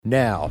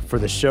Now, for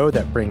the show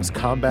that brings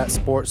combat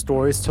sports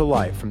stories to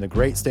life from the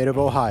great state of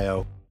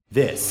Ohio,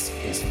 this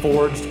is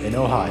Forged in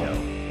Ohio.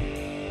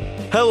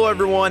 Hello,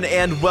 everyone,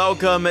 and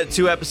welcome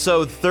to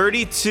episode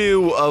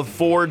 32 of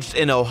Forged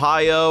in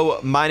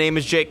Ohio. My name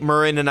is Jake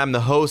Murrin, and I'm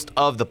the host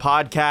of the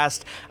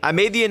podcast. I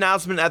made the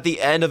announcement at the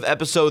end of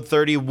episode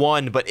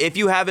 31, but if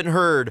you haven't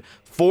heard,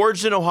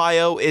 Forged in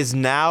Ohio is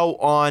now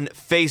on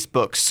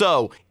Facebook.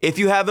 So if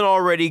you haven't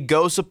already,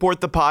 go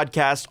support the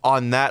podcast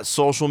on that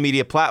social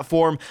media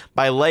platform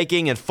by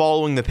liking and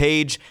following the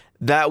page.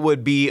 That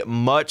would be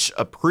much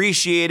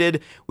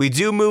appreciated. We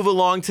do move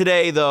along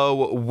today,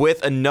 though,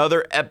 with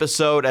another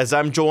episode as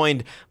I'm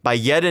joined by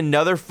yet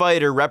another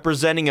fighter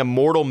representing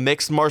Immortal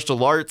Mixed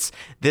Martial Arts.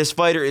 This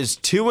fighter is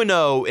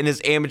 2-0 in his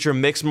amateur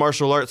mixed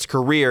martial arts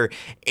career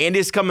and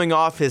is coming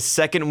off his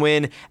second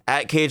win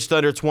at Cage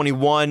Thunder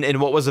 21 in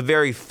what was a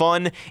very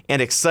fun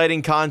and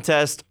exciting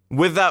contest.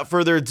 Without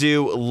further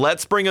ado,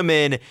 let's bring him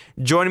in.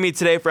 Joining me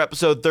today for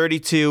episode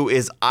 32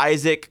 is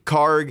Isaac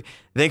Karg.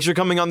 Thanks for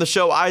coming on the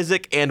show,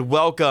 Isaac, and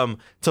welcome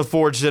to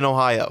Forged in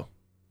Ohio.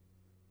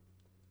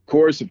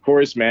 Of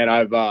course, man.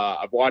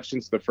 I've watched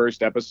since the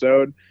first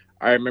episode.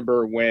 I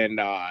remember when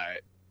I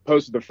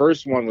posted the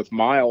first one with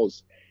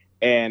Miles,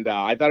 and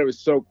I thought it was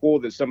so cool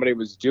that somebody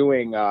was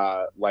doing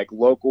like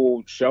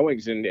local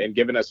showings and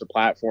giving us a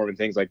platform and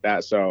things like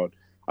that. So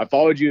I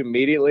followed you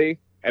immediately.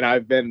 And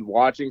I've been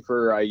watching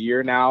for a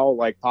year now,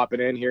 like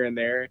popping in here and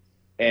there.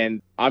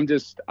 And I'm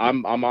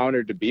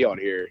honored to be on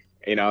here.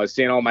 You know,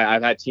 seeing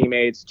I've had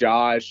teammates,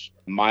 Josh,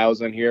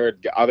 Miles in here,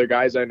 other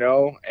guys I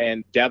know,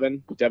 and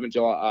Devin.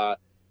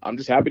 I'm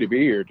just happy to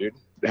be here, dude.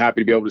 Happy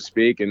to be able to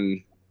speak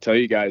and tell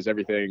you guys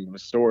everything, the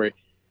story.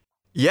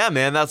 Yeah,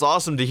 man, that's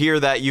awesome to hear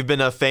that you've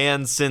been a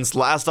fan since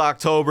last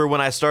October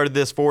when I started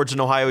this Forged in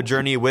Ohio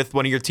journey with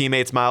one of your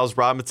teammates, Miles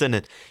Robinson.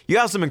 And you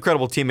have some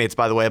incredible teammates,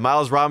 by the way.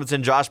 Miles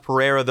Robinson, Josh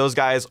Pereira, those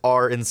guys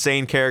are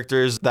insane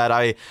characters that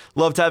I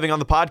loved having on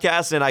the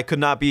podcast, and I could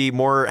not be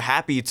more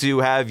happy to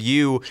have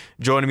you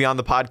joining me on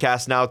the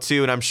podcast now,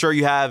 too. And I'm sure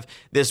you have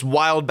this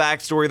wild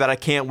backstory that I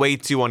can't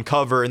wait to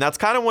uncover. And that's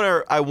kind of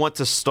where I want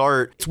to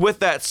start. It's with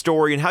that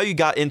story and how you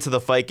got into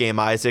the fight game,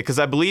 Isaac, because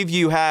I believe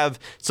you have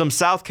some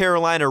South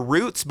Carolina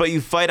roots, but you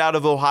fight out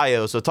of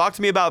Ohio. So talk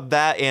to me about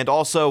that and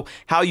also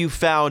how you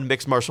found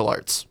mixed martial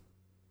arts.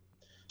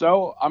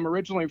 So I'm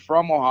originally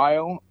from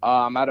Ohio.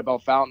 I'm out of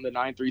Bellefontaine, the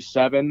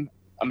 937.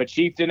 I'm a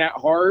chieftain at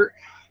heart.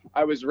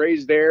 I was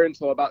raised there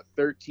until about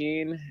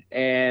 13,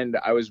 and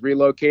I was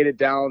relocated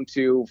down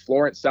to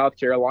Florence, South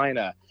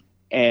Carolina.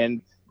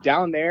 And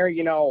down there,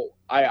 you know,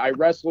 I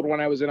wrestled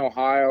when I was in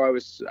Ohio.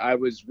 I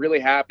was really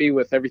happy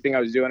with everything I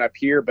was doing up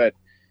here, but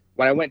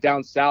when I went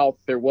down south,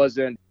 there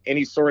wasn't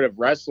any sort of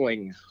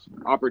wrestling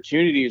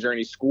opportunities or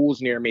any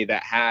schools near me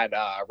that had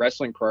a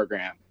wrestling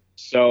program.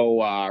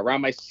 So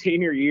around my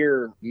senior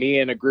year, me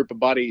and a group of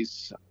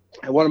buddies,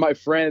 and one of my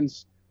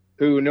friends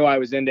who knew I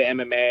was into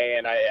MMA,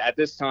 and at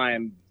this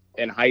time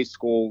in high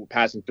school,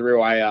 passing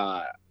through,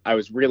 I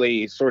was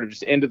really sort of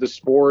just into the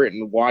sport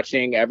and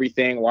watching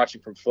everything,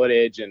 watching from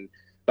footage. And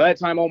by that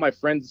time, all my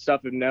friends and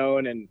stuff have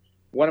known, and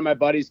one of my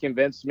buddies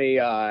convinced me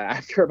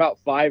after about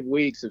 5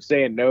 weeks of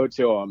saying no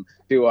to him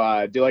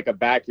to do like a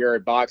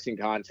backyard boxing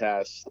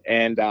contest.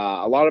 And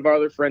a lot of our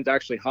other friends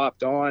actually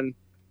hopped on,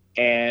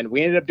 and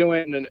we ended up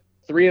doing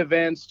 3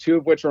 events, 2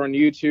 of which are on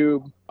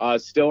YouTube,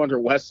 still under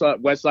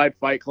Westside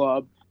Fight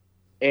Club.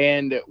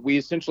 And we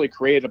essentially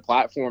created a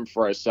platform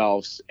for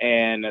ourselves.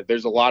 And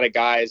there's a lot of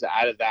guys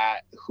out of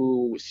that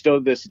who still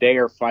to this day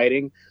are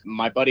fighting.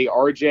 My buddy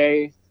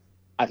RJ,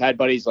 I've had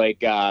buddies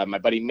like my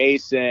buddy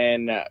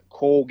Mason,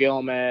 Cole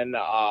Gilman,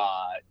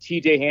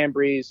 TJ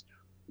Hambreeze.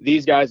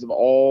 These guys have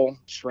all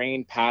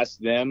trained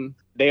past them.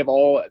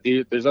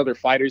 There's other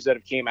fighters that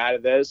have came out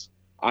of this.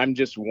 I'm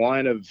just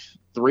one of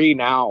 3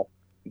 now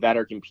that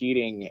are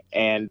competing.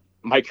 And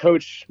my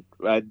coach,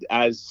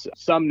 as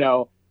some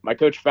know, my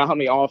coach found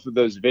me off of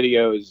those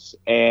videos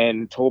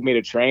and told me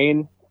to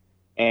train.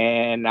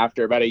 And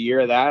after about a year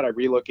of that, I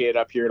relocated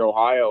up here to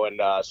Ohio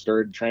and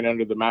started training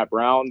under the Matt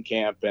Brown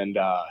camp. And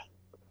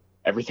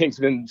everything's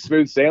been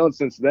smooth sailing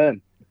since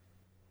then.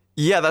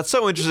 Yeah, that's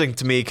so interesting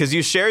to me because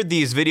you shared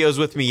these videos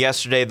with me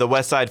yesterday, the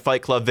Westside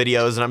Fight Club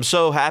videos, and I'm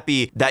so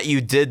happy that you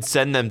did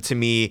send them to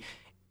me.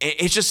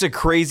 It's just a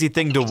crazy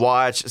thing to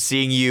watch,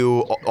 seeing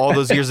you all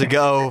those years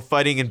ago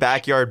fighting in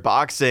backyard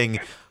boxing.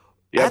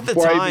 Yeah, at the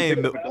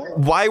time,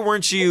 why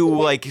weren't you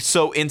like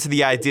so into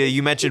the idea?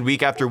 You mentioned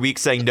week after week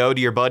saying no to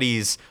your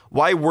buddies.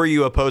 Why were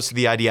you opposed to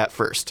the idea at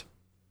first?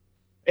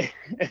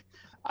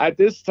 At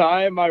this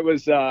time, I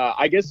was,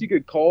 I guess you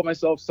could call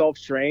myself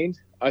self-trained,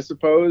 I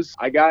suppose.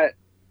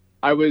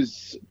 I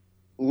was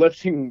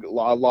lifting a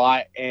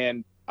lot,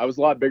 and I was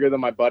a lot bigger than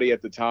my buddy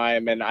at the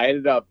time, and I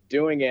ended up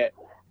doing it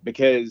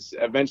because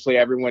eventually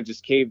everyone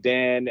just caved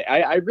in.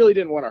 I really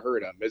didn't want to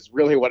hurt him, is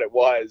really what it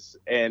was.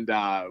 And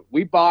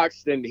we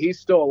boxed, and he's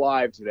still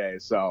alive today,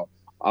 so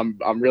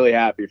I'm really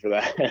happy for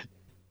that.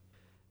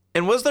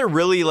 And was there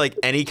really like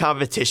any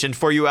competition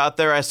for you out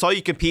there? I saw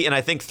you compete in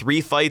I think 3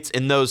 fights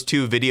in those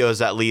 2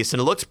 videos at least, and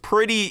it looks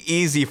pretty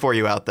easy for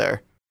you out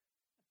there.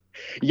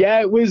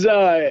 Yeah, it was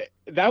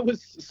that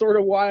was sort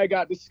of why I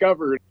got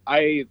discovered.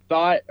 I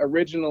thought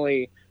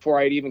originally before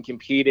I'd even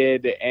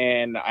competed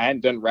and I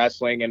hadn't done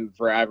wrestling in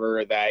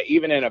forever that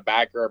even in a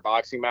backyard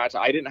boxing match,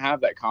 I didn't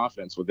have that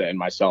confidence within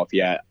myself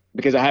yet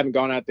because I haven't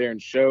gone out there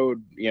and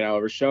showed,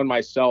 or shown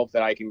myself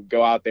that I can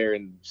go out there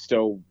and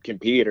still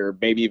compete or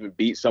maybe even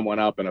beat someone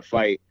up in a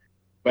fight.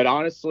 But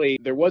honestly,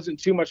 there wasn't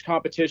too much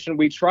competition.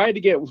 We tried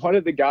to get one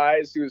of the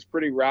guys who was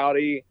pretty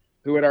rowdy,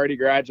 who had already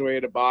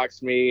graduated, to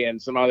box me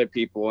and some other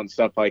people and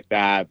stuff like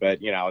that. But,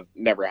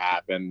 never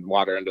happened.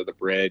 Water under the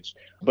bridge.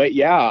 But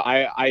yeah,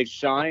 I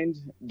shined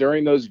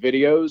during those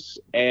videos.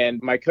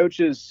 And my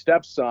coach's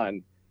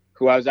stepson,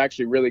 who I was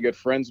actually really good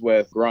friends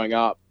with growing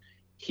up,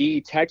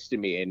 he texted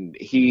me and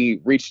he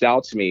reached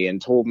out to me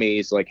and told me,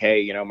 he's like,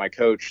 hey, my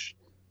coach,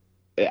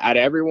 out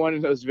of every one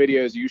of those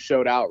videos, you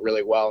showed out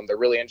really well, and they're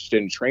really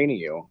interested in training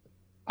you.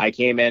 I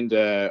came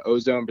into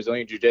Ozone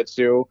Brazilian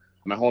Jiu-Jitsu,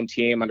 my home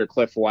team under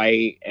Cliff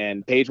White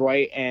and Paige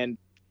White, and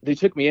they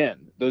took me in.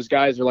 Those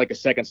guys are like a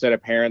second set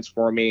of parents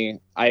for me.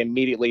 I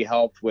immediately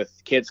helped with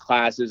kids'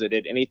 classes. I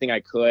did anything I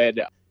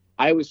could.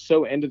 I was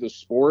so into the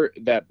sport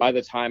that by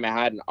the time I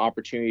had an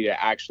opportunity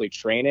to actually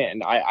train it,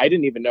 and I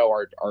didn't even know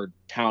our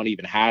town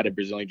even had a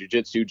Brazilian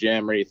Jiu-Jitsu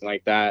gym or anything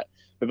like that.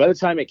 But by the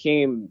time it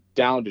came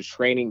down to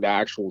training the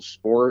actual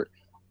sport,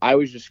 I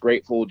was just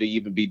grateful to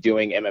even be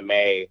doing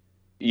MMA,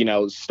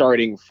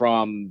 starting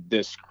from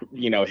this,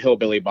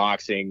 hillbilly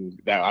boxing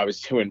that I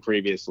was doing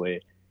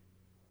previously.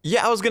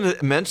 Yeah, I was going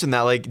to mention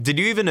that. Like, did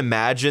you even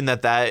imagine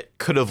that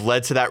could have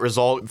led to that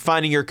result,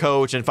 finding your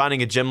coach and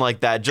finding a gym like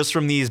that just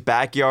from these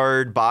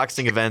backyard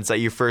boxing events that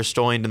you first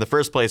joined in the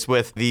first place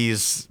with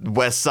these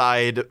West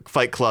Side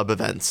Fight Club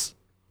events?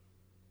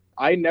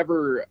 I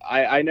never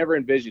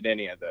envisioned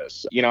any of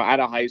this. Out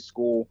of high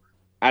school,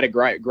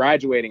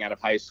 graduating out of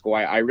high school,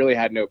 I really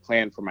had no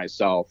plan for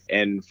myself.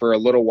 And for a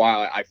little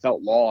while, I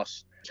felt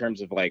lost in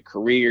terms of like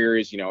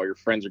careers, your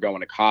friends are going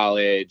to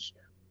college,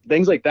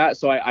 things like that.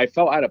 So I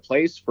felt out of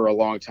place for a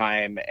long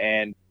time.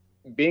 And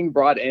being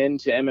brought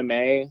into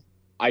MMA,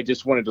 I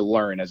just wanted to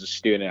learn as a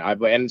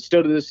student. And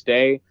still to this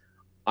day,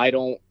 I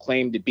don't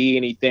claim to be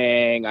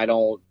anything.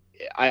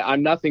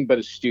 I'm nothing but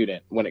a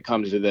student when it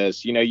comes to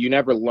this. You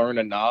never learn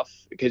enough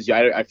because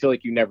I feel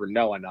like you never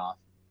know enough.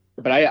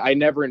 But I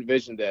never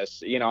envisioned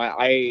this.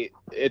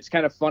 It's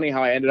kind of funny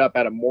how I ended up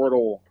at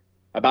Immortal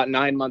about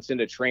 9 months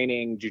into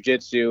training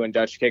jiu-jitsu and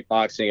Dutch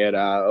kickboxing at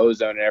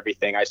Ozone and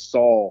everything. I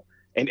saw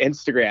an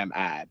Instagram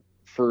ad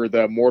for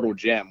the Immortal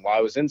gym while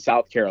I was in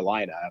South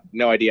Carolina. I have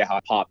no idea how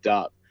it popped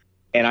up.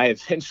 And I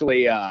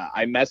eventually,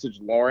 I messaged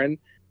Lauren,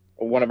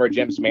 one of our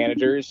gym's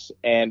managers,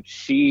 and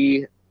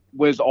she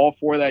was all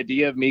for the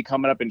idea of me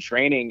coming up and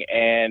training,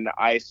 and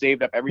I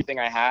saved up everything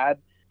I had.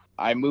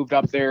 I moved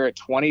up there at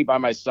 20 by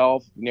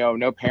myself,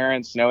 no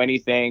parents, no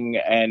anything,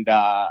 and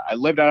I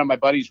lived out of my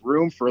buddy's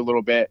room for a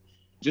little bit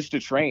just to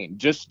train,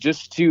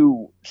 just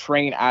to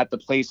train at the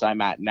place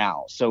I'm at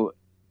now. So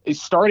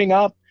starting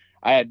up,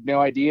 I had no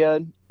idea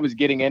I was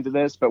getting into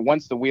this, but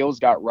once the wheels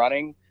got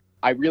running,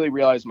 I really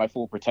realized my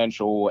full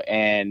potential,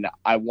 and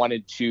I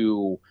wanted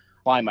to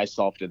apply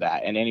myself to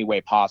that in any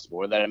way possible,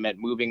 or that it meant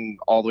moving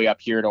all the way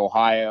up here to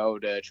Ohio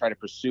to try to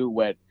pursue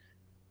what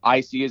I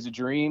see as a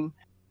dream,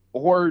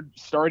 or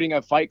starting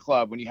a fight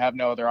club when you have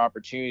no other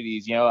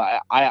opportunities.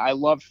 I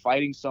loved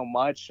fighting so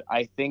much.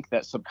 I think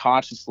that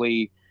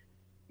subconsciously,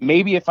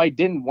 maybe if I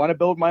didn't want to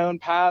build my own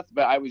path,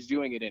 but I was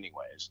doing it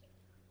anyways.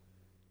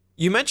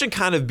 You mentioned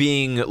kind of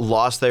being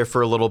lost there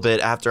for a little bit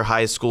after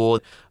high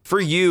school. For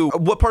you,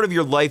 what part of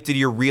your life did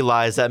you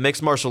realize that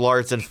mixed martial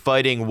arts and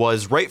fighting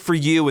was right for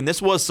you, and this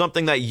was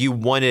something that you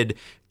wanted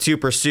to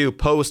pursue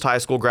post high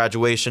school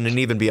graduation and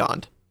even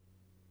beyond?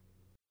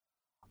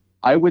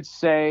 I would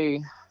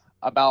say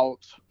about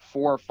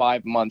 4 or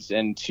 5 months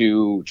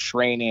into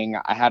training,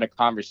 I had a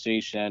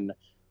conversation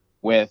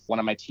with one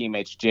of my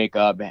teammates,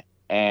 Jacob,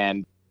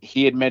 and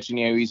he had mentioned,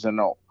 he's an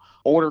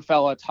older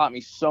fella, taught me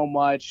so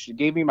much,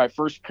 gave me my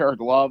first pair of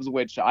gloves,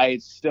 which I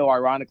still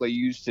ironically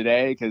use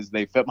today because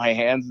they fit my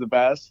hands the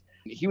best.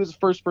 He was the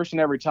first person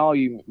ever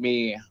telling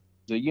me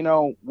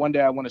that, one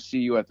day I want to see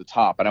you at the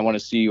top and I want to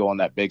see you on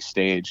that big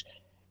stage.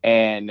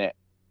 And,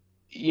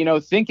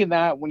 thinking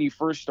that when you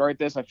first start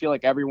this, I feel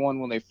like everyone,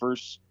 when they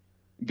first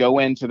go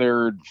into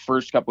their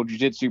first couple of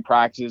jiu-jitsu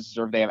practices,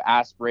 or if they have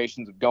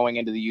aspirations of going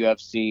into the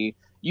UFC,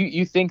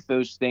 you think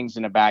those things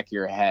in the back of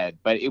your head.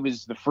 But it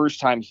was the first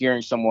time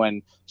hearing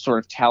someone sort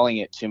of telling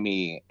it to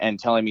me and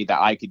telling me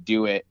that I could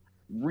do it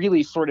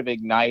really sort of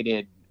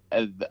ignited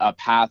a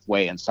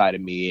pathway inside of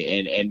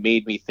me and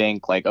made me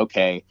think like,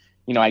 okay,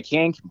 I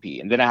can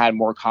compete. And then I had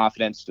more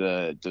confidence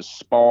to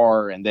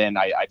spar. And then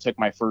I took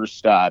my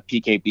first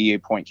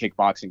PKB point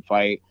kickboxing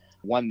fight,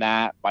 won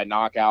that by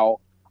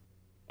knockout.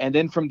 And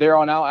then from there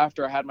on out,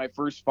 after I had my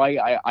first fight,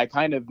 I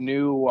kind of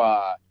knew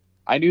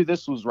I knew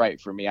this was right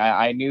for me.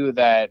 I knew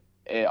that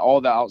all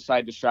the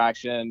outside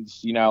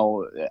distractions,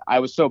 I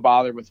was so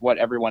bothered with what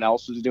everyone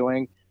else was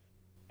doing.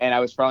 And I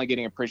was finally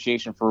getting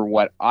appreciation for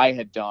what I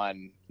had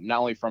done, not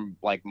only from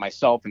like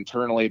myself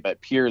internally,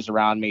 but peers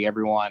around me,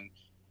 everyone.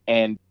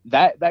 And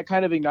that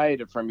kind of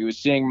ignited it for me, was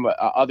seeing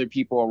other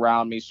people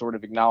around me sort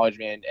of acknowledge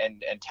me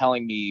and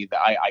telling me that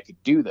I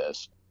could do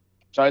this.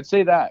 So I'd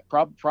say that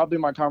probably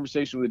my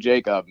conversation with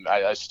Jacob.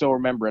 I still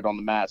remember it on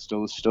the mat,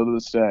 still to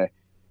this day.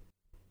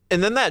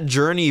 And then that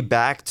journey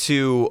back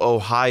to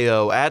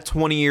Ohio at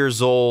 20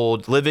 years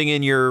old, living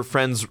in your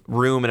friend's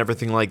room and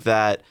everything like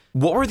that.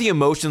 What were the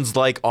emotions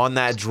like on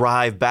that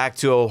drive back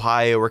to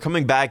Ohio? Or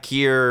coming back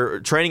here,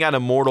 training at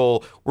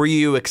Immortal? Were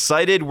you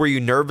excited? Were you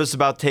nervous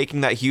about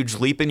taking that huge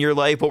leap in your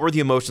life? What were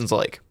the emotions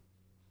like?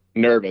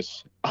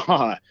 Nervous.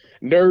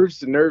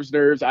 Nerves.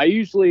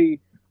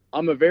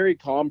 I'm a very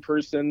calm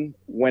person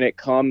when it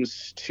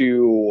comes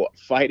to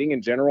fighting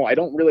in general. I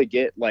don't really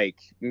get like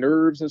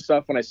nerves and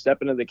stuff when I step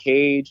into the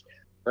cage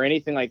or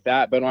anything like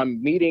that. But when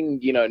I'm meeting,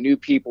 new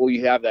people,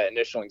 you have that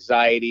initial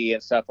anxiety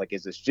and stuff like,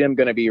 is this gym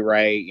going to be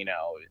right?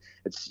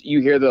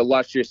 You hear the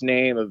illustrious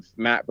name of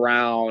Matt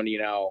Brown,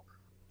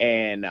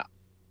 and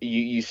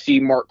you see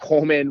Mark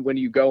Coleman when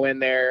you go in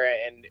there.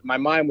 And my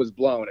mind was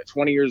blown at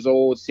 20 years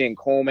old, seeing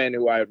Coleman,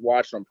 who I had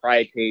watched on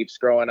Pride tapes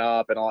growing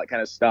up and all that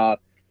kind of stuff.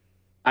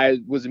 I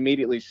was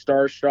immediately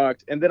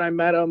starstruck, and then I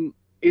met him.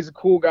 He's a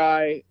cool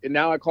guy, and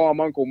now I call him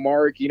Uncle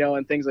Mark,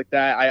 and things like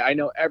that. I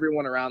know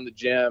everyone around the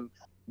gym,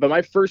 but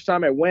my first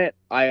time I went,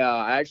 I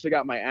actually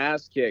got my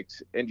ass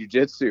kicked in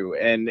jiu-jitsu,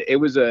 and it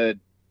was a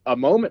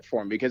moment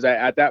for me because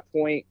at that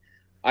point,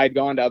 I'd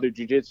gone to other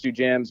jiu-jitsu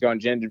gyms, gone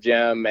gym to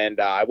gym, and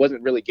I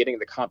wasn't really getting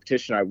the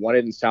competition I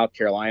wanted in South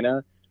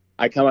Carolina.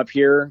 I come up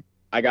here,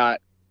 I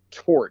got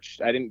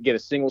torched. I didn't get a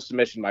single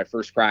submission my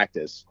first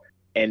practice,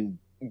 and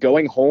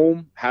going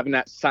home, having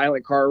that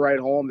silent car ride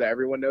home that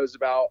everyone knows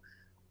about,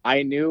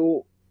 I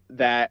knew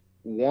that,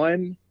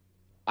 one,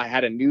 I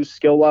had a new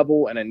skill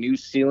level and a new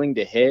ceiling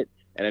to hit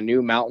and a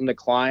new mountain to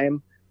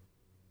climb.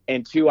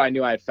 And two, I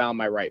knew I had found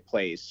my right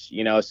place,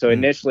 So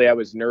initially I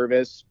was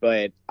nervous,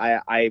 but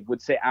I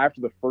would say after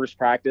the first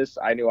practice,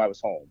 I knew I was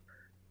home.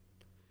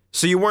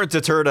 So you weren't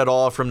deterred at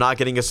all from not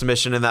getting a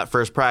submission in that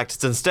first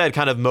practice. Instead,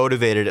 kind of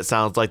motivated, it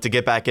sounds like, to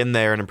get back in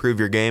there and improve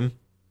your game.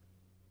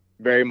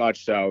 Very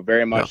much so.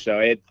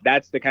 So.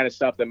 That's the kind of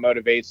stuff that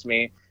motivates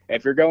me.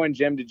 If you're going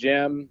gym to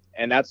gym,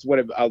 and that's what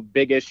a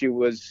big issue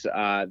was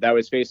that I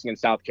was facing in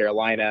South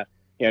Carolina.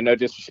 No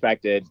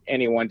disrespect to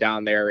anyone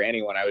down there,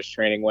 anyone I was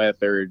training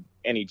with, or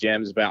any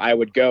gyms, but I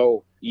would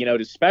go,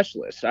 to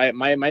specialists.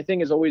 My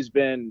thing has always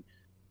been,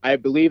 I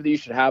believe that you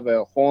should have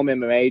a home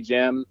MMA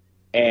gym,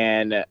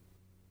 and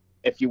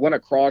if you want to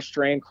cross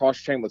train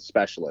with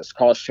specialists,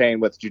 cross train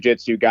with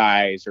jiu-jitsu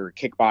guys or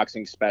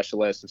kickboxing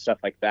specialists and stuff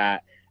like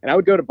that. And I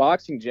would go to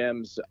boxing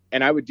gyms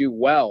and I would do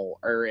well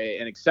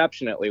and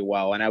exceptionally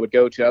well. And I would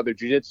go to other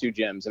jiu-jitsu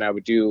gyms and I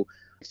would do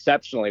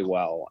exceptionally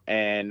well.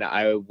 And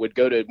I would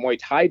go to Muay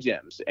Thai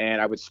gyms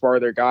and I would spar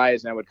their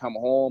guys and I would come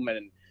home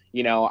and,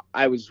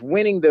 I was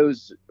winning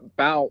those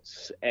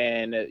bouts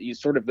and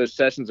sort of those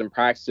sessions and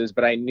practices,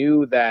 but I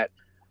knew that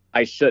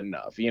I shouldn't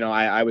have.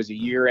 I was a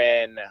year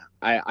in,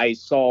 I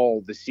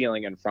saw the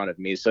ceiling in front of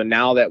me. So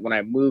now that when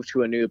I move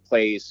to a new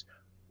place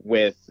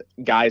with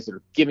guys that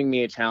are giving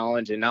me a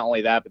challenge, and not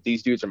only that, but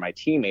these dudes are my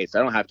teammates, I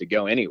don't have to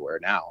go anywhere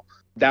now.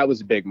 That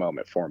was a big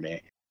moment for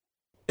me.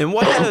 And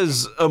what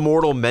has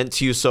Immortal meant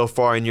to you so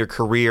far in your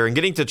career, and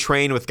getting to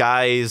train with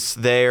guys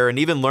there and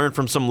even learn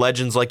from some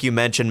legends like you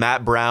mentioned,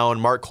 Matt Brown,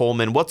 Mark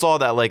Coleman? What's all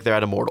that like there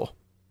at Immortal?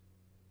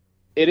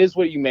 It is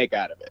what you make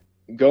out of it.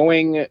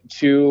 Going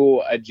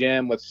to a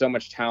gym with so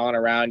much talent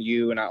around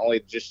you, and not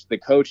only just the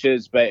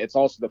coaches, but it's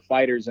also the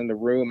fighters in the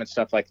room and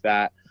stuff like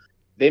that.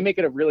 They make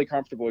it a really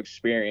comfortable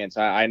experience.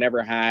 I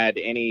never had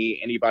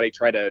anybody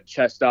try to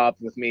chest up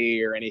with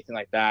me or anything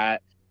like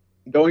that.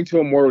 Going to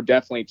Immortal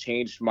definitely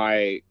changed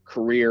my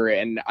career,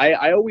 and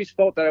I always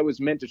felt that I was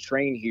meant to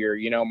train here.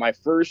 My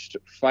first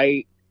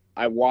fight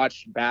I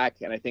watched back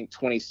in, I think,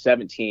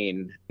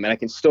 2017, and I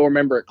can still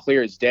remember it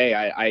clear as day.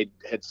 I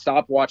had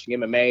stopped watching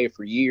MMA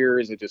for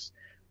years. It just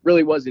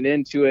really wasn't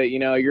into it.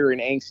 You're an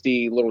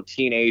angsty little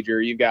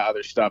teenager. You've got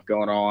other stuff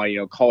going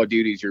on. Call of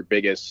Duty is your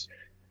biggest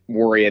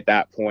worry at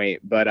that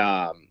point. But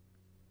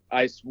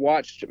I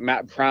watched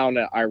Matt Brown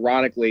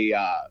ironically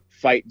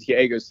fight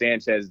Diego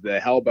Sanchez, the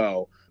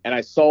Hellbow, and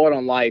I saw it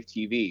on live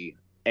TV.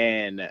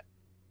 And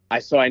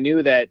I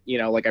knew that,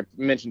 like I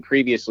mentioned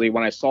previously,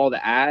 when I saw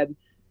the ad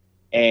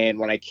and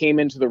when I came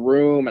into the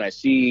room and I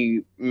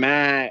see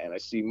Matt and I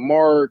see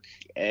Mark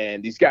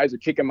and these guys are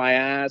kicking my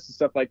ass and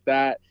stuff like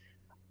that,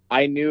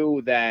 I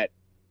knew that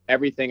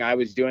everything I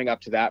was doing up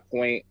to that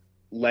point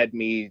led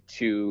me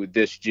to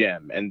this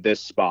gym and this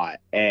spot,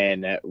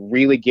 and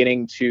really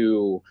getting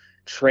to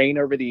train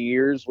over the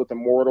years with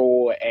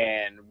Immortal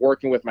and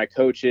working with my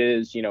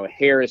coaches,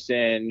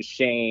 Harrison,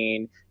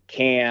 Shane,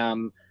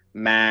 Cam,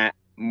 Matt,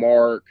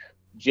 Mark,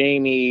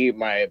 Jamie,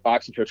 my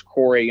boxing coach,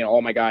 Corey,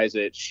 all my guys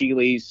at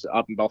Sheely's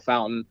up in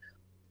Bellefontaine.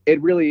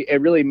 It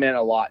really meant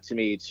a lot to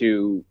me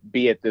to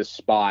be at this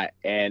spot.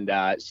 And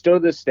still to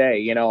this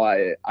day,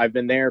 I've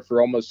been there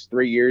for almost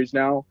 3 years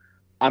now.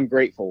 I'm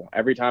grateful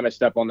every time I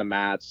step on the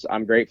mats.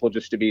 I'm grateful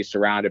just to be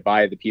surrounded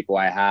by the people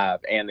I have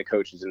and the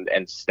coaches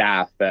and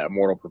staff that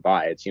Immortal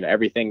provides.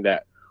 Everything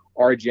that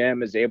our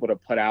gym is able to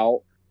put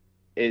out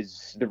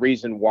is the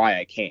reason why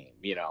I came.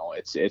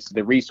 It's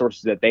the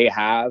resources that they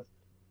have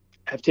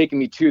taken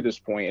me to this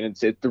point, and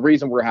it's the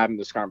reason we're having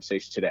this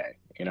conversation today.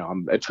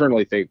 I'm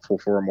eternally thankful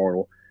for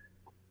Immortal.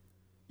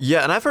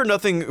 Yeah, and I've heard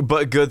nothing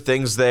but good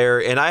things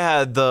there, and I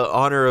had the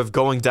honor of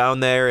going down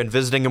there and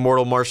visiting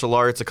Immortal Martial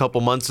Arts a couple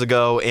months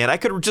ago, and I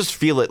could just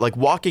feel it, like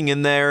walking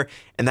in there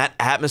and that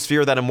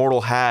atmosphere that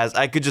Immortal has.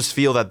 I could just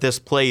feel that this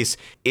place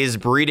is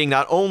breeding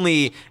not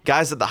only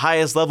guys at the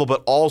highest level,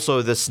 but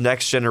also this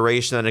next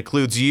generation that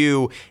includes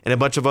you and a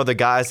bunch of other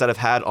guys that have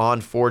had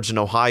on Forged in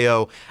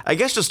Ohio. I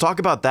guess just talk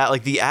about that,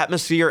 like the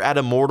atmosphere at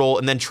Immortal,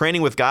 and then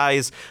training with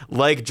guys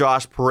like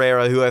Josh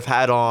Pereira, who I've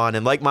had on,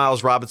 and like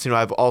Miles Robinson, who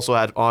I've also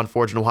had on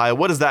Forged in Ohio.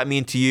 What does that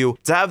mean to you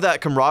to have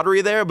that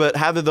camaraderie there, but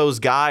having those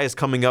guys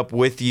coming up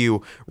with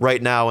you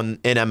right now in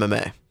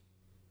MMA?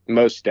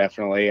 Most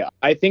definitely.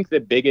 I think the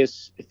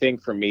biggest thing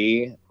for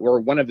me, or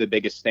one of the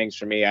biggest things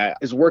for me,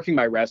 is working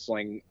my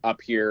wrestling up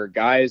here.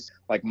 Guys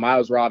like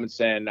Miles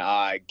Robinson,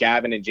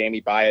 Gavin and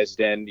Jamie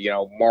Biasden,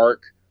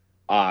 Mark,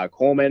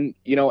 Coleman,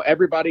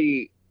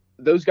 everybody,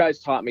 those guys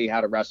taught me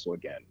how to wrestle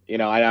again.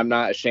 And I'm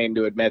not ashamed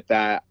to admit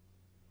that.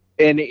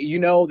 And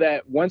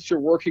that once you're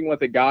working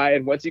with a guy,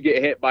 and once you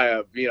get hit by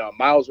a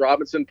Miles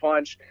Robinson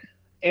punch,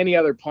 any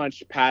other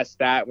punch past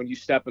that, when you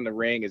step in the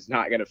ring, is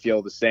not going to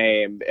feel the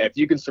same. If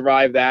you can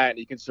survive that, and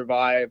you can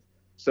survive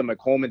some of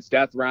Coleman's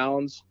death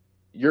rounds,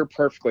 you're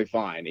perfectly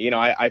fine.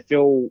 I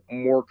feel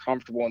more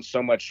comfortable and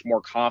so much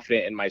more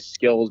confident in my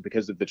skills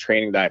because of the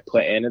training that I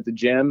put in at the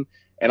gym,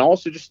 and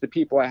also just the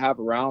people I have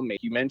around me.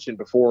 You mentioned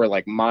before,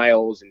 like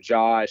Miles and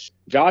Josh.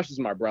 Josh is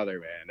my brother,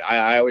 man.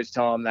 I always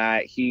tell him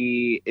that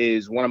he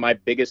is one of my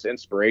biggest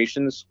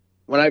inspirations.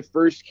 When I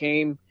first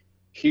came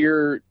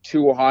here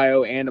to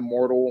Ohio and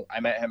Immortal, I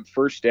met him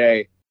first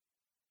day.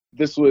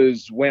 This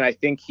was when I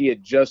think he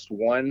had just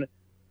won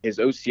his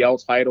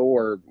OCL title,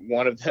 or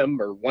one of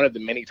the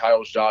many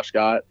titles Josh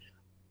got.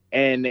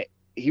 And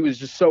he was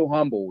just so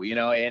humble,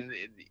 and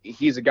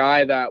he's a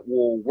guy that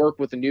will work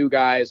with the new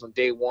guys on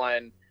day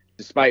one,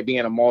 despite being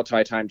a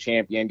multi-time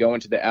champion,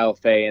 going to the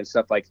LFA and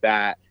stuff like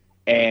that.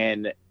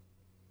 And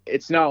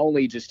it's not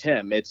only just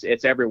him, it's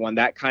everyone.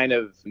 That kind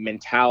of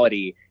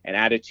mentality and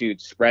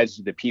attitude spreads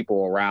to the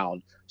people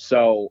around.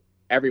 So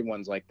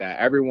everyone's like that.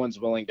 Everyone's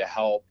willing to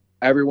help.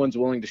 Everyone's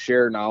willing to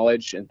share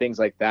knowledge and things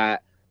like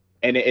that.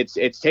 And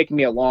it's taken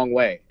me a long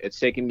way. It's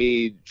taken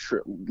me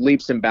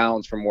leaps and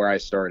bounds from where I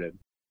started.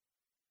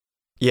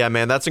 Yeah,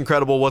 man, that's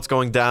incredible what's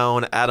going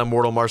down at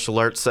Immortal Martial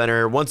Arts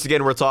Center. Once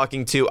again, we're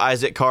talking to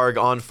Isaac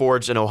Karg on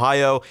Forged in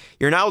Ohio.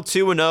 You're now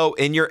 2-0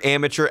 in your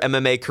amateur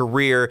MMA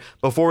career.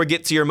 Before we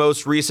get to your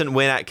most recent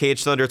win at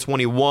Cage Thunder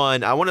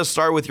 21, I want to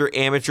start with your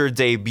amateur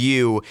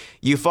debut.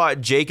 You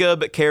fought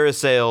Jacob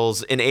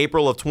Carousels in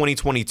April of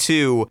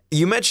 2022.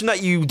 You mentioned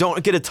that you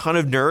don't get a ton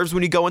of nerves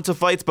when you go into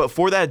fights, but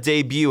for that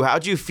debut,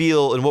 how'd you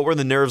feel, and what were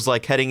the nerves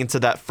like heading into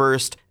that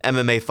first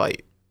MMA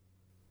fight?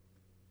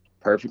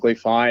 Perfectly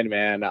fine,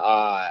 man.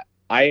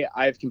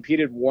 I've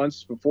competed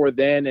once before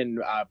then in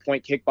a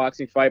point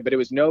kickboxing fight, but it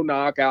was no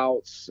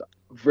knockouts,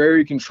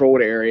 very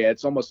controlled area.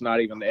 It's almost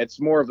not even, it's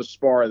more of a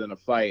spar than a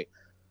fight.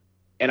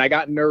 And I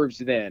got nerves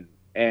then.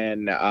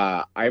 And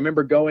I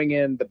remember going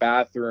in the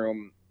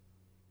bathroom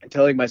and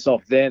telling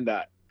myself then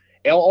that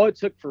all it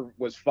took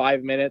was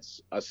 5 minutes,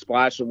 a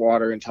splash of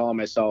water, and telling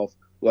myself,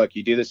 look,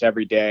 you do this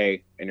every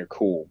day and you're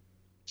cool.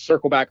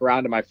 Circle back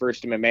around to my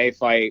first MMA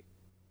fight.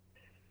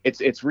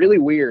 It's really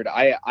weird.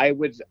 I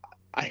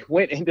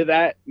went into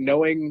that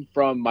knowing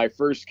from my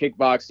first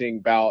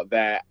kickboxing bout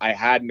that I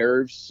had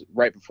nerves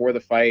right before the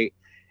fight,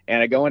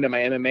 and I go into my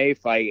MMA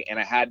fight and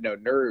I had no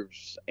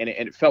nerves, and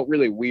it felt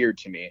really weird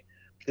to me,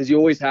 because you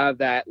always have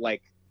that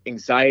like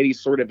anxiety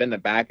sort of in the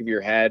back of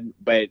your head,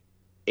 but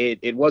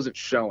it wasn't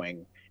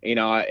showing.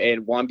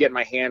 And while I'm getting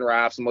my hand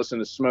wraps, I'm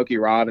listening to Smokey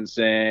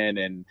Robinson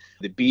and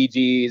the Bee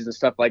Gees and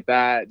stuff like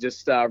that,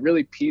 just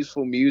really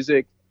peaceful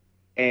music.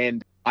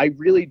 And I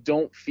really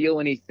don't feel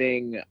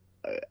anything.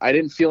 I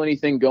didn't feel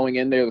anything going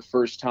in there the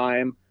first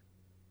time.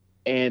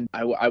 And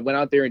I went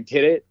out there and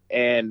did it.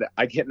 And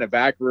I get in the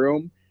back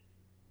room.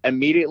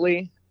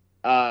 Immediately,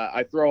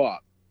 I throw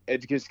up.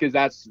 Because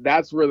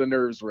that's where the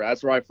nerves were.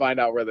 That's where I find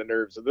out where the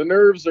nerves are. The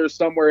nerves are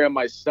somewhere in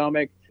my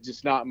stomach,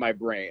 just not in my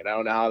brain. I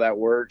don't know how that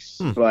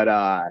works. But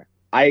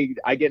I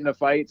get into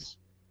fights.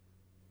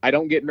 I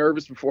don't get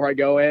nervous before I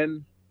go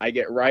in. I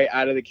get right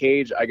out of the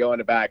cage. I go in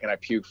the back and I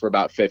puke for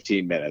about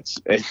 15 minutes.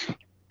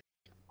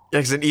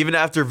 And even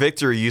after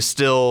victory, you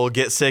still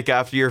get sick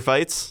after your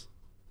fights?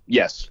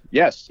 Yes.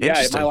 Yeah,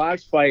 my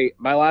last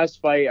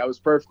fight, I was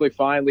perfectly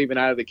fine leaving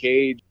out of the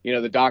cage.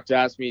 The doctor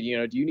asked me,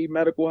 do you need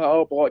medical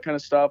help, all that kind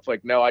of stuff?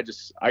 Like, no, I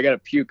got to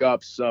puke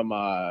up some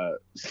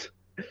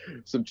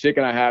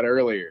chicken I had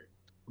earlier.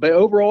 But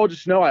overall,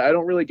 just know I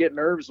don't really get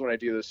nervous when I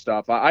do this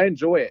stuff. I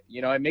enjoy it.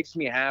 It makes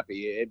me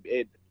happy.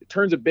 It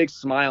turns a big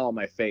smile on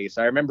my face.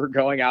 I remember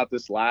going out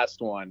this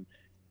last one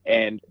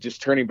and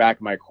just turning back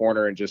in my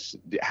corner and just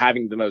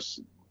having the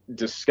most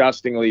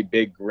disgustingly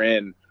big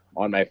grin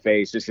on my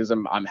face, just because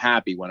I'm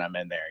happy when I'm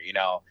in there.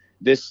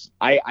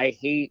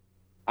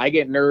 I I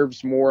get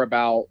nerves more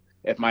about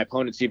if my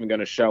opponent's even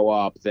going to show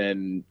up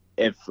than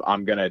if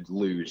I'm going to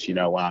lose, when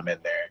I'm in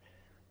there.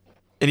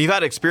 And you've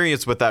had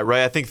experience with that,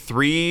 right? I think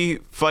 3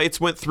 fights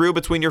went through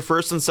between your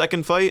first and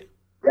second fight?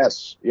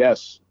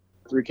 Yes.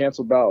 3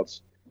 canceled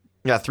bouts.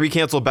 Yeah, 3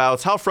 canceled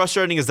bouts. How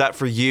frustrating is that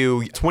for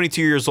you,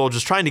 22 years old,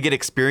 just trying to get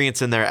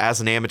experience in there as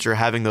an amateur,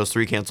 having those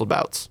 3 canceled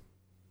bouts?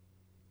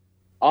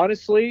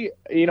 Honestly,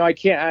 I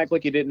can't act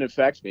like it didn't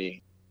affect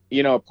me.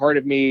 Part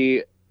of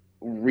me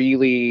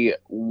really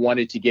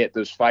wanted to get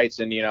those fights,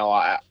 and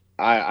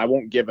I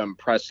won't give him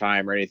press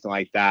time or anything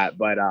like that,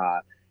 but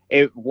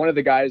one of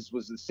the guys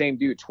was the same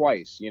dude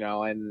twice,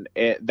 and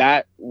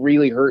that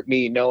really hurt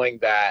me knowing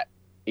that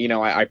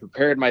I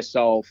prepared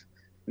myself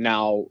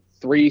now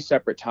 3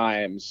 separate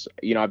times.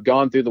 I've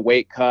gone through the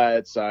weight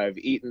cuts, I've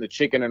eaten the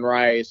chicken and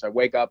rice, I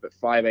wake up at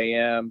 5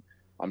 a.m.,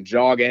 I'm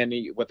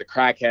jogging with the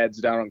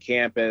crackheads down on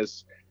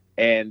campus,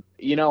 and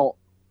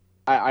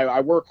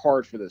I work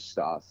hard for this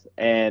stuff,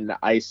 and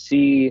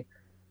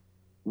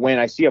when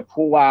I see a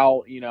pull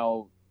out,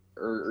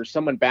 or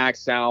someone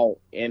backs out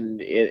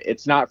and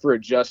it's not for a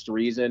just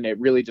reason, it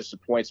really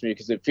disappoints me,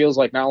 because it feels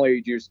like not only are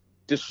you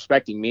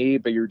disrespecting me,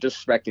 but you're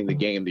disrespecting the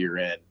game that you're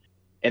in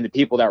and the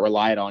people that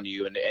relied on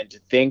you. And to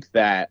think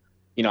that,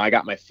 I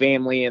got my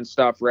family and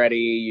stuff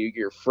ready,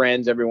 your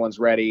friends, everyone's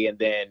ready, and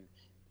then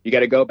you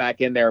got to go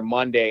back in there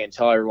Monday and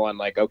tell everyone,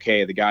 like,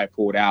 okay, the guy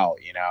pulled out,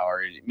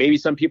 or maybe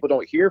some people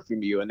don't hear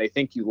from you and they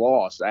think you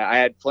lost. I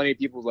had plenty of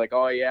people like,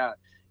 oh yeah,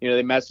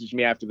 they messaged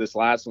me after this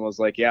last one, was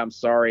like, yeah, I'm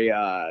sorry,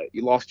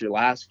 you lost your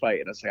last fight.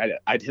 And I was like,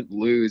 I didn't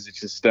lose.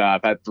 It's just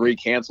I've had 3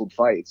 canceled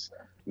fights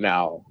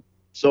now.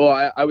 So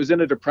I was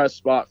in a depressed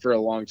spot for a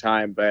long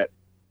time, but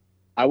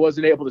I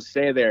wasn't able to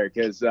stay there,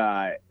 because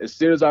as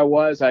soon as I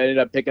ended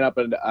up picking up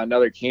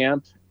another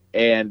camp.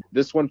 And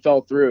this one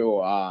fell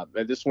through.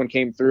 This one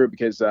came through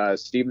because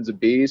Steven's a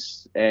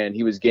beast and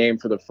he was game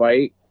for the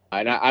fight.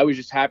 And I was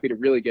just happy to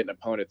really get an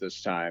opponent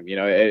this time.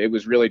 It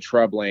was really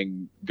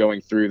troubling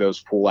going through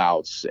those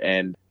pullouts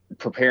and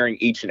preparing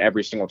each and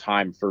every single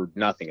time for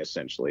nothing,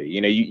 essentially.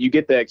 You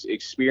get the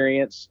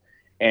experience,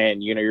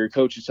 and, your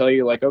coaches tell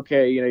you, like,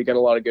 okay, you got a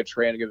lot of good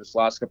training in this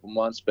last couple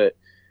months, but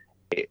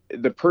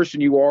the person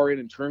you are and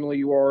internally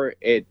you are,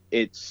 it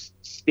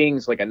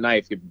stings like a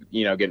knife,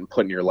 getting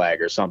put in your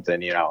leg or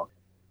something.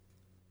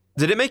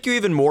 Did it make you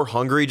even more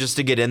hungry just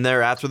to get in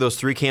there after those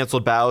 3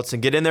 canceled bouts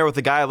and get in there with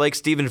a guy like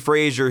Steven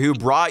Frazier, who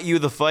brought you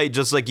the fight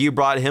just like you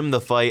brought him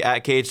the fight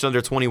at Caged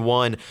Under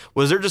 21?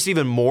 Was there just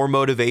even more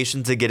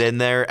motivation to get in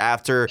there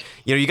after,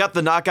 you got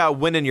the knockout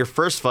win in your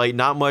first fight,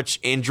 not much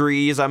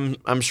injuries,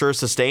 I'm sure,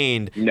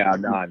 sustained? No,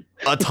 none.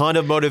 A ton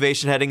of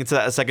motivation heading into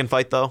that second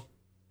fight, though?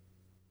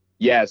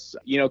 Yes.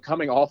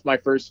 Coming off my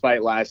first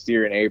fight last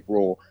year in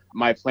April,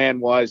 my plan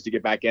was to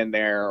get back in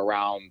there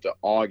around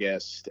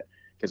August,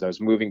 because I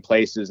was moving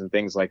places and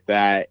things like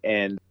that.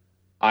 And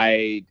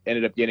I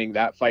ended up getting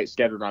that fight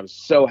scheduled, and I was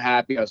so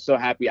happy.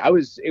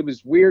 It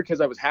was weird,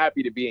 because I was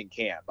happy to be in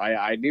camp.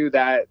 I knew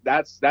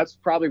that's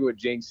probably what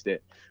jinxed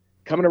it.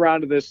 Coming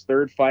around to this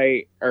third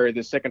fight, or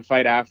the second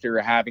fight after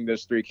having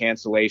those 3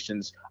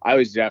 cancellations, I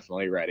was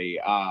definitely ready.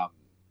 I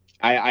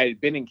had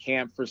been in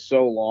camp for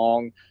so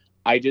long.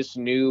 I just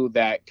knew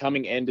that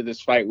coming into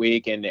this fight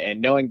week and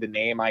knowing the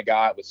name I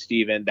got with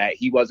Steven, that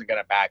he wasn't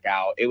going to back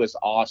out. It was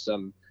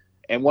awesome.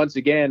 And once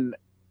again,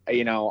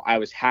 I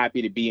was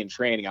happy to be in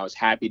training. I was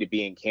happy to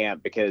be in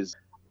camp, because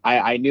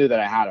I knew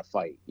that I had a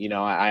fight.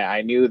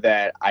 I knew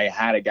that I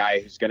had a guy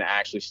who's going to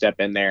actually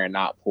step in there and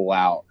not pull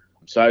out.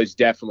 So I was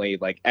definitely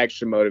like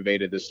extra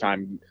motivated this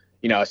time.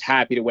 I was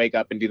happy to wake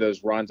up and do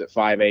those runs at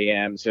 5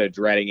 a.m. instead of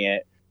dreading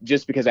it,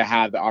 just because I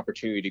had the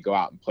opportunity to go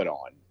out and put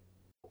on.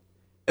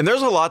 And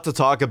there's a lot to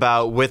talk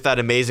about with that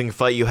amazing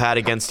fight you had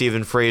against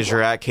Steven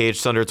Frazier at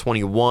Caged Under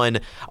 21.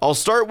 I'll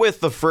start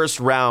with the first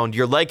round.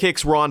 Your leg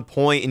kicks were on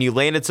point and you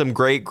landed some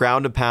great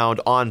ground and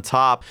pound on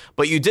top,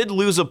 but you did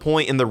lose a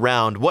point in the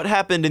round. What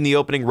happened in the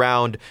opening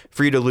round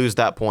for you to lose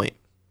that point?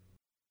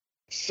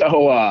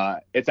 So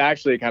it's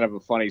actually kind of a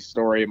funny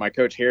story. My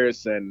coach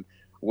Harrison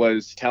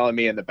was telling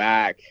me in the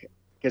back,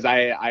 because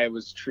I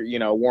was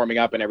warming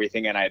up and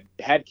everything, and I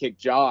head kicked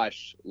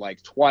Josh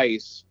like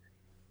twice.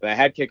 And I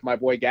head kicked my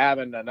boy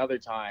Gavin another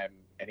time,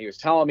 and he was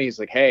telling me, he's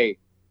like, hey,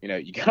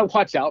 you got to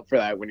watch out for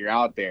that when you're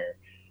out there.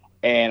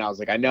 And I was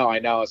like, I know.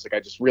 It's like, I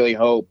just really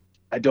hope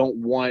I don't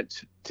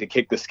want to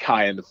kick this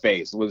guy in the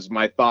face, was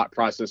my thought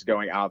process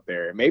going out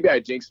there. Maybe I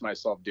jinxed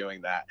myself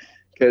doing that,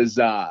 because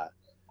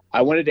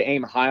I wanted to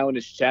aim high on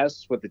his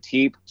chest with the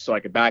teep so I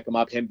could back him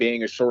up. Him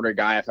being a shorter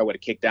guy, if I would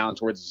have kicked down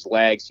towards his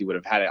legs, he would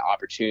have had an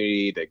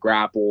opportunity to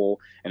grapple,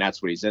 and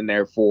that's what he's in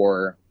there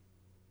for.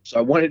 So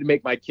I wanted to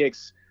make my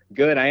kicks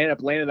good. I ended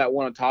up landing that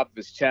one on top of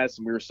his chest,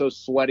 and we were so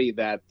sweaty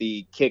that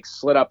the kick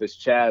slid up his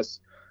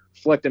chest,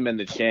 flicked him in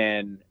the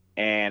chin,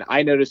 and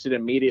I noticed it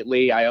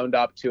immediately. I owned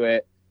up to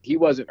it. He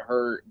wasn't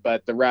hurt,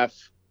 but the ref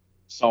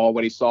saw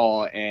what he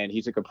saw, and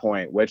he took a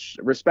point, which,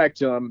 respect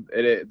to him,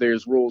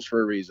 there's rules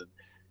for a reason.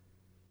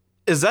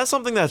 Is that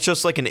something that's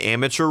just like an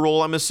amateur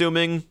rule, I'm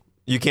assuming?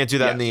 You can't do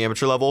that in the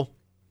amateur level?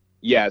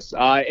 Yes,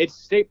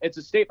 it's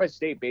a state by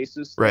state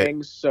basis Right.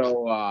 thing.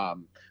 So,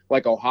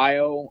 like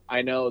Ohio,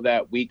 I know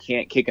that we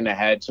can't kick in the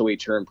head till we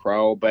turn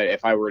pro. But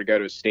if I were to go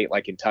to a state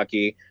like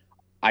Kentucky,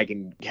 I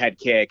can head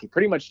kick and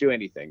pretty much do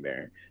anything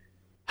there.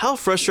 How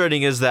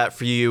frustrating is that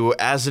for you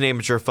as an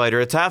amateur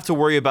fighter to have to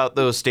worry about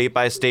those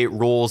state-by-state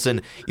rules,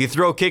 and you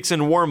throw kicks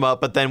in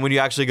warm-up, but then when you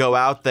actually go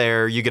out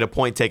there, you get a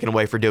point taken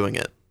away for doing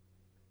it?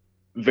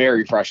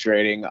 Very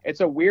frustrating.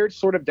 It's a weird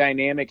sort of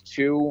dynamic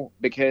too,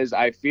 because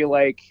I feel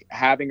like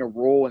having a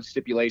rule and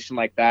stipulation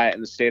like that in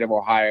the state of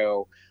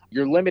Ohio,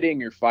 you're limiting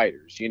your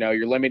fighters.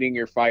 You're limiting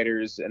your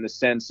fighters in the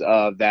sense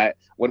of that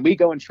when we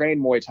go and train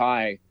Muay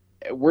Thai,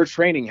 we're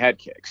training head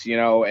kicks,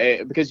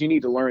 because you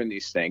need to learn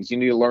these things. You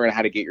need to learn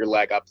how to get your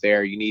leg up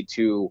there. You need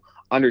to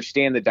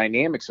understand the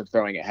dynamics of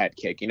throwing a head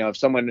kick. If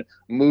someone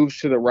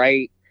moves to the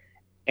right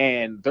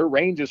and their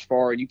range is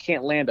far and you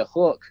can't land a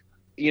hook,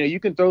 you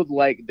can throw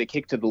the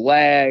kick to the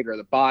leg or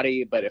the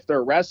body, but if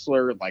they're a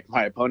wrestler, like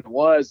my opponent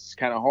was, it's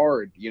kind of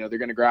hard. They're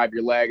going to grab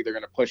your leg, they're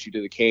going to push you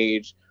to the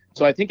cage.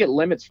 So I think it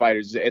limits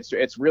fighters.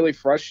 It's really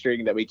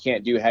frustrating that we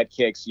can't do head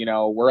kicks.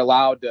 We're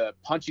allowed to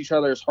punch each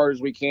other as hard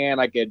as we can.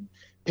 I could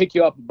pick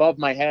you up above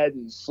my head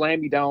and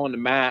slam you down on the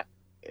mat,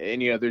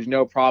 and there's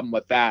no problem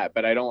with that.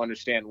 But I don't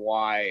understand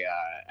why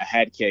a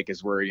head kick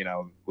is where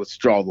let's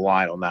draw the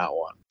line on that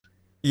one.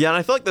 Yeah, and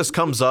I feel like this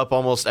comes up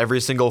almost every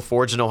single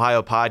Forged in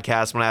Ohio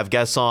podcast when I have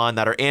guests on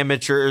that are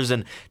amateurs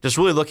and just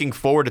really looking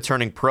forward to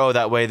turning pro.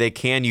 That way they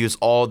can use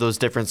all those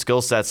different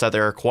skill sets that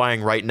they're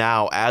acquiring right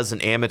now as an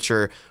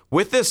amateur.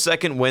 With this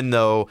second win,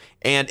 though,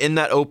 and in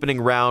that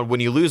opening round, when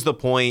you lose the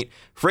point,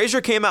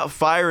 Frazier came out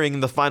firing in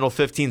the final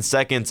 15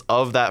 seconds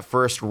of that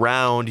first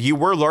round. You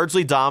were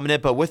largely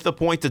dominant, but with the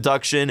point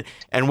deduction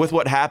and with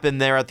what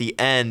happened there at the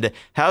end,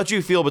 how'd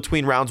you feel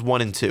between rounds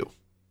 1 and 2?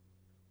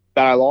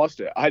 That I lost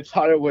it. I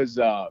thought I was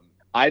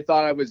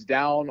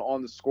down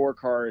on the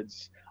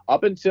scorecards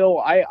up until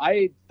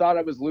I thought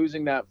I was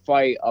losing that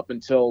fight up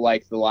until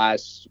like the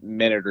last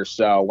minute or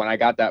so. When I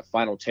got that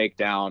final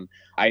takedown,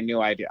 I knew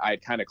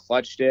I'd kind of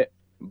clutched it.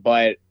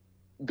 But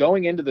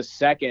going into the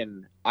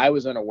second, I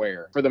was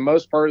unaware. For the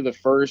most part of the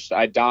first,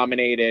 I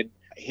dominated.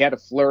 He had a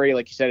flurry,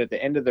 like you said, at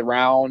the end of the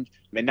round,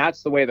 and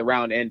that's the way the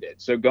round ended.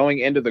 So going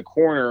into the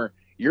corner,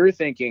 you're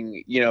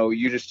thinking,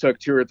 you just took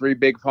 2 or 3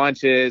 big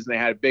punches and they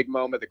had a big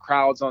moment. The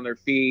crowd's on their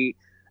feet.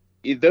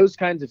 Those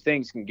kinds of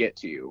things can get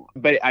to you.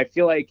 But I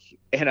feel like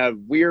in a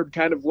weird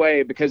kind of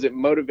way, because it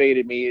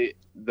motivated me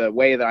the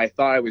way that I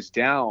thought I was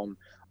down,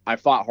 I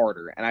fought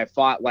harder. And I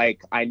fought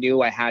like I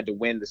knew I had to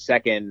win the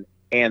second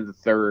and the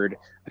third,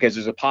 because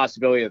there's a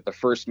possibility that the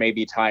first may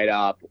be tied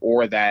up,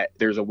 or that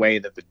there's a way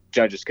that the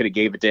judges could have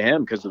gave it to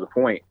him because of the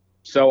point.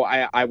 So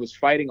I was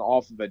fighting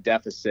off of a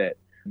deficit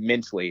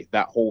mentally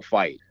that whole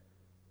fight.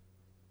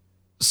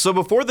 So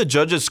before the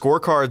judges'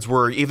 scorecards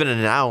were even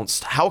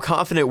announced, how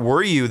confident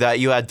were you that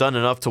you had done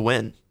enough to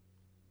win?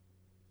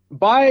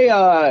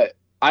 I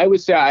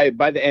would say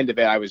by the end of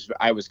it, I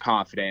was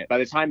confident. By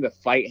the time the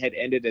fight had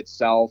ended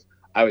itself,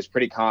 I was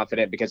pretty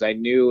confident because I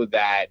knew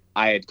that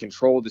I had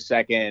controlled the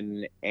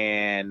second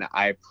and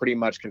I pretty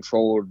much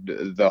controlled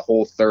the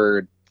whole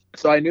third.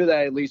 So I knew that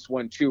I at least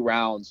won 2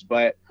 rounds.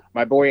 But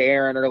my boy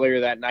Aaron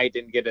earlier that night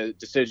didn't get a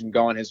decision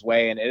going his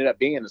way, and it ended up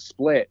being a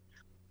split.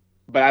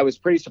 But I was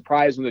pretty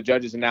surprised when the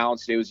judges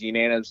announced it was a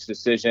unanimous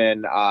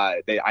decision.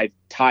 I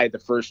tied the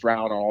first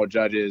round on all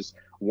judges,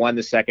 won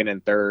the second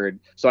and third.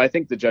 So I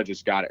think the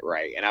judges got it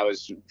right, and I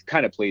was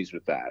kind of pleased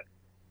with that.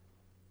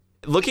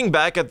 Looking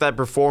back at that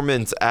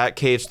performance at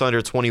Cage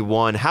Thunder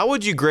 21, how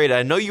would you grade it?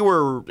 I know you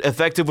were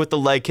effective with the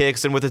leg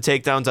kicks and with the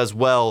takedowns as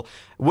well.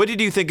 What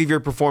did you think of your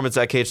performance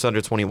at Cage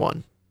Thunder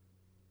 21?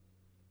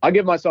 I'll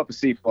give myself a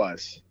C+.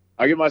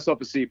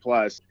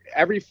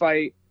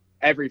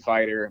 Every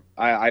fighter,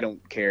 I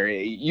don't care.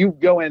 You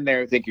go in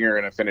there thinking you're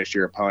going to finish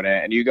your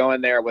opponent, and you go in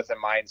there with a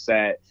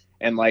mindset.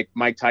 And like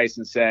Mike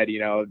Tyson said,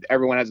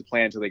 everyone has a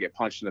plan until they get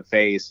punched in the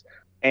face.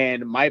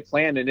 And my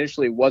plan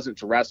initially wasn't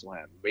to wrestle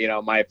him.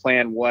 My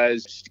plan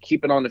was just to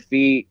keep it on the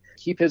feet,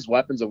 keep his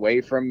weapons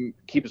away from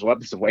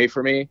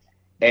me.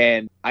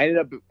 And I ended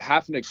up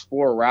having to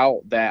explore a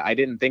route that I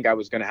didn't think I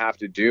was going to have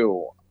to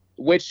do,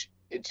 which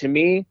to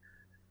me,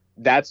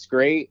 that's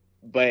great.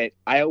 But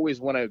I always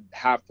want to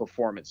have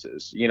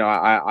performances.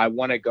 I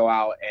want to go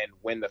out and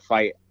win the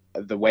fight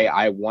the way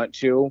I want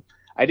to.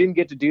 I didn't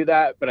get to do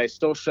that, but I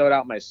still showed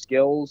out my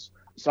skills.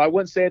 So I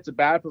wouldn't say it's a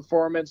bad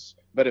performance,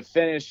 but a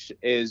finish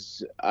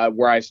is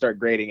where I start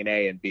grading an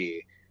A and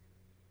B.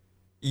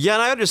 Yeah,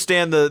 and I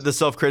understand the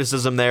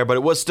self-criticism there, but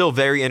it was still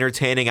very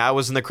entertaining. I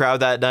was in the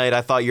crowd that night.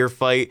 I thought your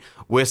fight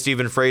with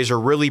Stephen Frazier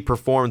really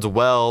performed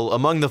well.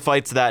 Among the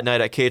fights that night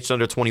at Cage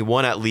Thunder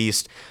 21, at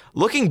least.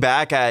 Looking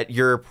back at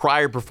your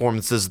prior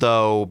performances,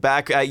 though,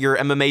 back at your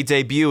MMA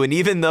debut, and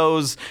even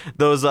those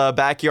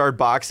backyard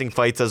boxing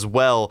fights as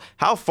well,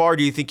 how far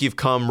do you think you've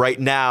come right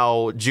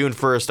now, June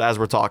 1st, as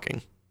we're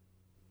talking?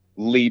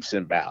 Leaps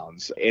and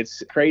bounds.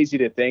 It's crazy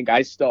to think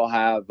I still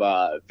have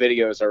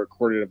videos I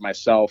recorded of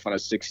myself on a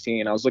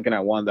 16. I was looking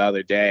at one the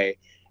other day,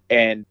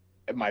 and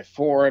my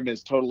form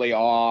is totally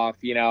off,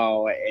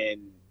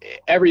 and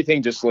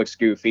everything just looks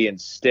goofy and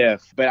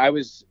stiff. But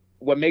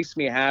what makes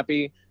me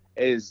happy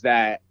is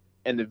that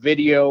in the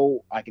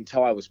video, I can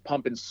tell I was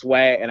pumping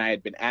sweat and I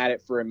had been at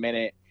it for a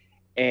minute.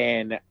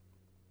 And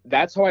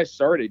that's how I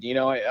started.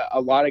 A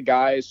lot of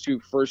guys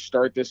who first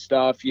start this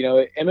stuff,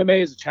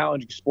 MMA is a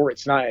challenging sport.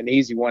 It's not an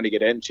easy one to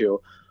get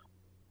into,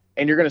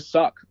 and you're going to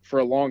suck for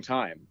a long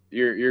time.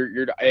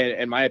 You're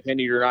in my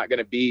opinion, you're not going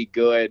to be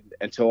good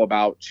until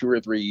about 2 or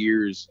 3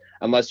 years,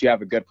 unless you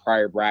have a good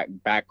prior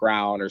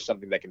background or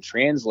something that can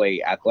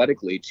translate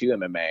athletically to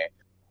MMA.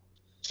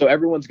 So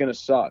everyone's going to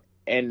suck.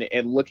 And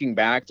looking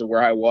back to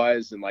where I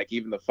was and like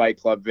even the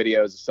Fight Club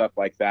videos and stuff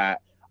like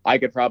that, I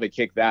could probably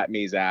kick that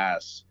me's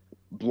ass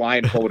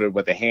blindfolded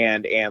with a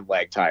hand and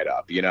leg tied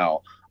up,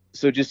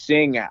 So just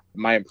seeing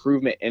my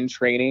improvement in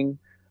training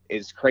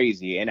is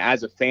crazy. And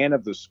as a fan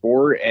of the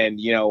sport, and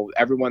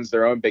everyone's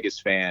their own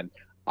biggest fan,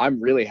 I'm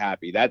really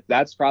happy.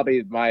 That's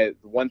probably my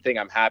one thing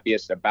I'm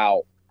happiest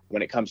about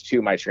when it comes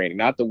to my training.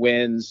 Not the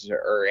wins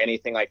or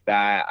anything like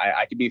that.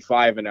 I could be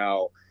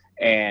 5-0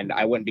 and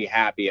I wouldn't be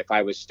happy if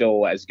I was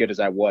still as good as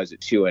I was at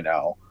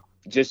 2-0.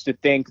 Just to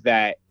think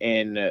that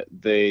in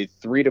the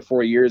 3 to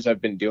 4 years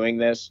I've been doing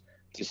this,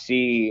 to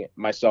see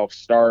myself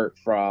start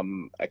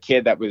from a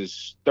kid that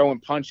was throwing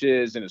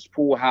punches in his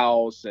pool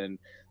house and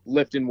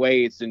lifting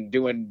weights and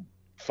doing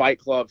Fight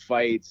Club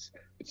fights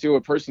to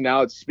a person now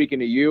that's speaking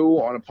to you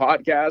on a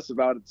podcast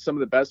about some of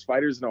the best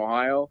fighters in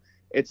Ohio,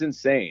 it's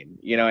insane,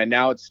 and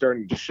now it's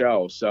starting to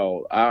show.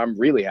 So I'm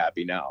really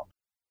happy now.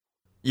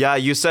 Yeah,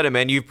 you said it,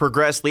 man. You've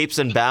progressed leaps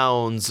and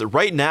bounds.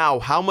 Right now,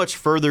 how much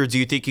further do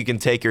you think you can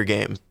take your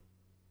game?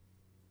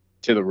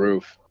 To the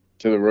roof.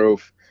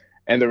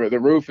 And the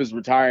roof is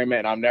retirement,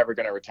 and I'm never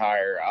going to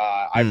retire.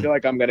 I feel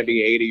like I'm going to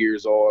be 80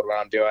 years old when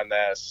I'm doing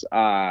this.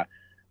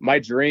 My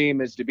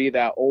dream is to be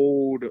that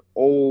old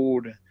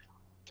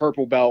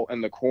purple belt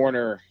in the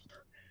corner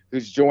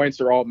whose joints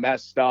are all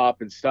messed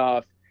up and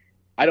stuff.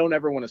 I don't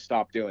ever want to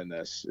stop doing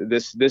this.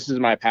 This is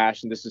my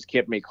passion. This has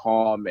kept me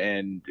calm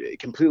and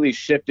completely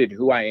shifted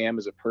who I am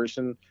as a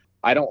person.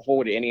 I don't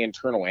hold any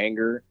internal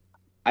anger.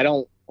 I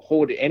don't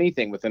hold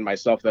anything within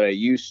myself that I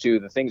used to.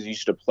 The things that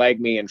used to plague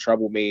me and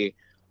trouble me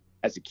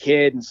as a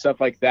kid and stuff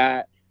like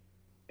that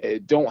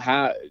don't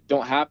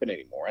happen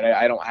anymore. And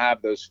I don't have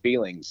those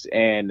feelings.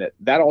 And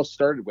that all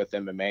started with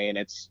MMA, and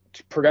it's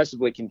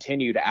progressively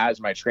continued as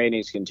my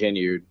trainings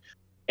continued.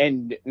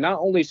 And not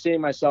only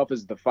seeing myself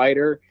as the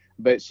fighter,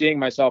 but seeing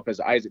myself as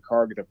Isaac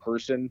Karg, the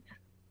person,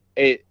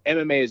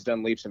 MMA has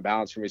done leaps and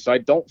bounds for me. So I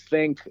don't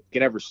think it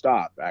can ever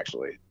stop,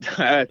 actually.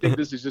 I think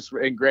this is just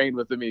ingrained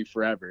within me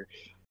forever.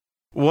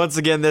 Once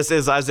again, this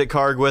is Isaac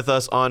Karg with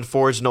us on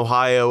Forged in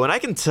Ohio, and I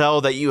can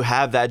tell that you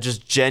have that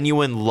just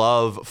genuine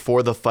love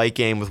for the fight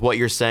game with what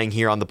you're saying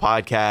here on the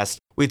podcast.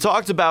 We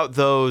talked about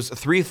those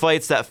 3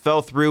 fights that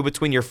fell through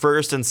between your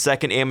first and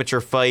second amateur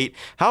fight.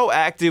 How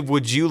active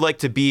would you like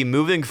to be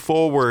moving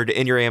forward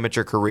in your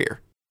amateur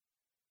career?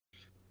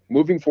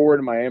 Moving forward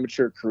in my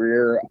amateur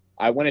career,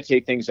 I want to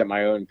take things at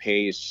my own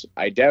pace.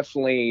 I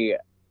definitely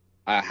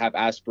have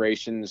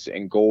aspirations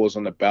and goals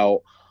on the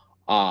belt.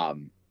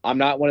 I'm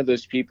not one of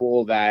those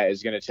people that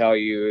is going to tell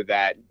you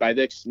that by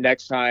this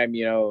time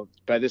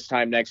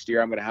next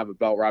year, I'm going to have a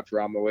belt wrapped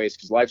around my waist,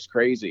 because life's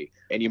crazy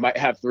and you might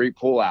have 3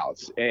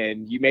 pullouts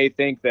and you may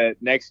think that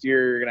next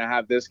year you're going to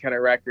have this kind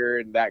of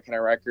record and that kind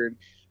of record.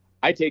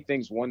 I take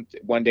things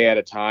one day at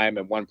a time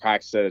and one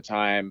practice at a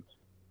time.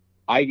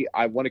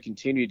 I want to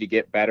continue to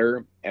get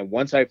better. And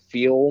once I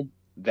feel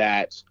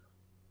that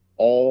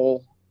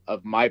all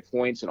of my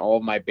points and all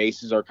of my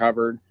bases are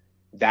covered,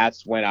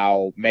 that's when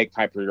I'll make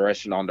my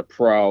progression on to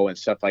pro and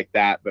stuff like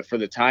that. But for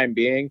the time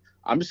being,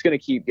 I'm just going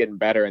to keep getting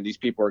better. And these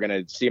people are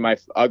going to see my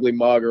ugly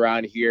mug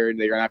around here, and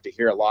they're going to have to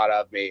hear a lot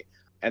of me.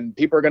 And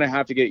people are going to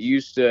have to get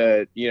used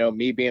to,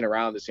 me being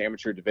around this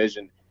amateur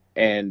division.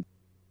 And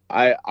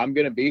I'm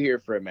going to be here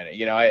for a minute,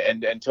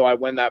 and until I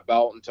win that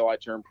belt, until I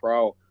turn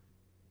pro,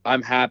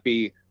 I'm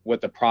happy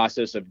with the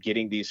process of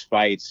getting these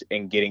fights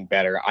and getting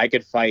better. I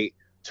could fight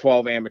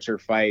 12 amateur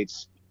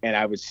fights and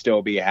I would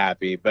still be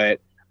happy. But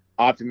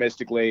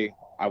optimistically,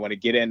 I want to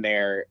get in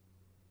there,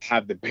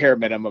 have the bare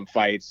minimum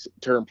fights,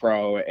 turn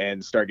pro,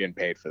 and start getting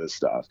paid for this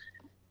stuff.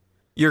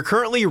 You're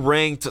currently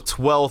ranked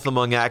 12th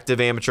among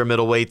active amateur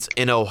middleweights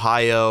in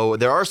Ohio.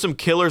 There are some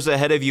killers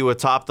ahead of you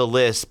atop the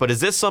list, but is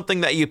this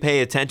something that you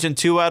pay attention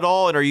to at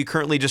all? And are you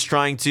currently just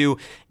trying to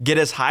get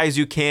as high as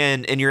you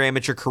can in your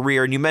amateur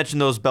career? And you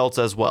mentioned those belts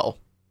as well.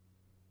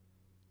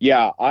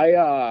 Yeah,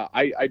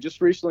 I just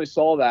recently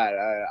saw that.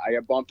 I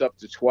got bumped up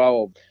to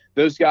 12.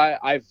 Those guys,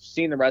 I've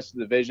seen the rest of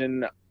the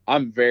division.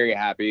 I'm very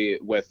happy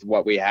with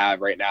what we have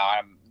right now.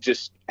 I'm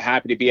just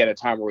happy to be at a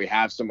time where we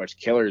have so much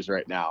killers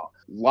right now.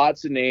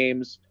 Lots of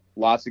names,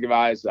 lots of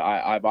guys that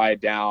I've eyed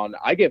down.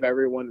 I give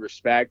everyone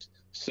respect,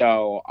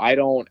 so I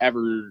won't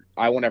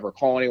ever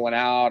call anyone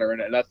out or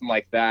nothing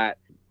like that.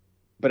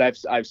 But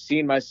I've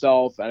seen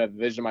myself and I've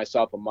envisioned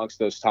myself amongst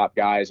those top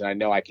guys, and I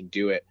know I can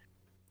do it.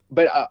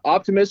 But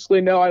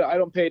optimistically, no, I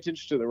don't pay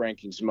attention to the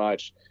rankings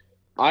much.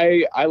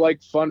 I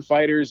like fun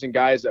fighters and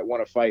guys that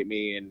want to fight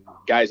me and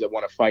guys that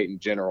want to fight in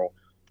general.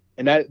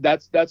 And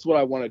that's what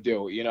I want to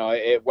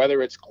do.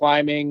 Whether it's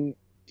climbing,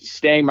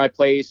 staying my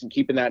place and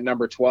keeping that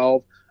number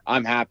 12,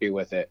 I'm happy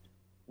with it.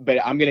 But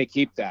I'm going to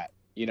keep that.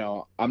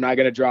 I'm not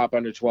going to drop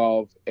under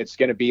 12. It's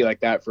going to be like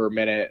that for a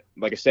minute.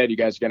 Like I said, you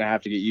guys are going to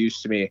have to get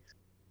used to me.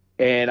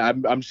 And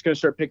I'm just going to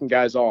start picking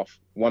guys off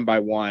one by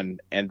one,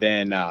 and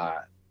then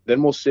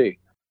we'll see.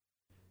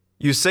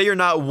 You say you're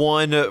not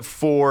one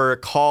for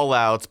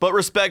call-outs, but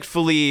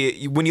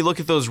respectfully, when you look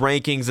at those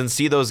rankings and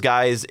see those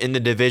guys in the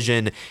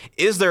division,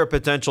 is there a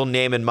potential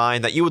name in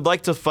mind that you would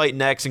like to fight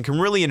next and can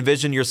really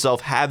envision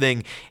yourself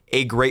having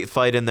a great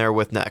fight in there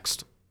with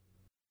next?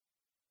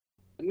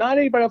 Not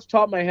anybody off the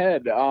top of my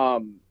head.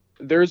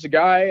 There's a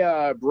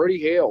guy,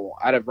 Brody Hale,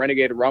 out of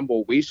Renegade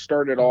Rumble. We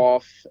started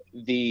off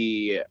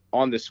we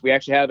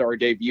actually had our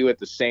debut at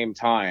the same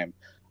time.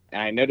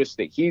 And I noticed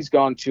that he's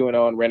gone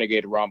 2-0 in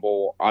Renegade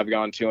Rumble. I've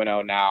gone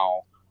 2-0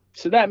 now.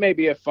 So that may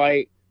be a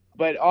fight.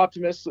 But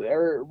optimistic,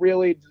 or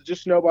really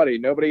just nobody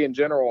in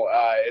general.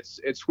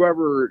 It's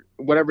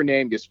whatever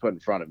name gets put in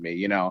front of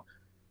me,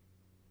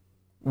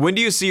 When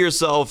do you see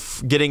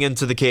yourself getting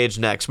into the cage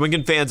next? When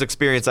can fans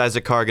experience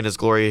Isaac Karg in his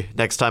glory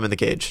next time in the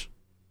cage?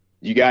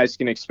 You guys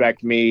can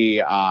expect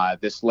me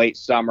this late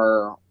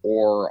summer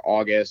or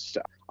August.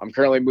 I'm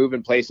currently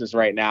moving places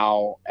right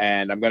now,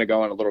 and I'm going to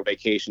go on a little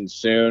vacation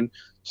soon.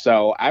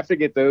 So after I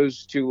get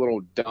those two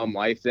little dumb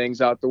life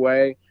things out the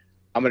way,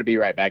 I'm going to be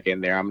right back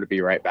in there. I'm going to be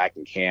right back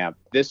in camp.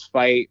 This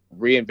fight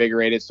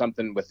reinvigorated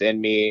something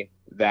within me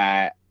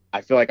that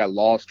I feel like I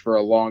lost for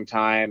a long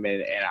time,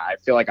 and I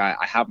feel like I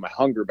have my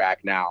hunger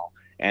back now.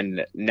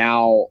 And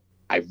now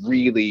I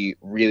really,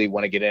 really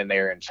want to get in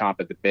there and chomp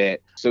at the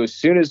bit. So as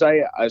soon as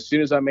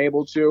I'm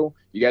able to,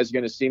 you guys are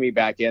going to see me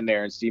back in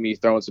there and see me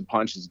throwing some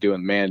punches,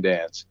 doing man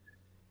dance.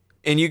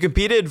 And you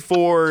competed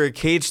for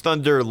Cage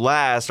Thunder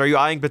last. Are you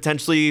eyeing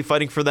potentially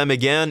fighting for them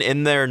again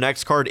in their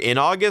next card in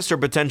August, or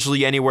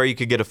potentially anywhere you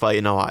could get a fight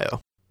in Ohio?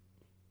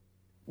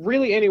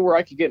 Really, anywhere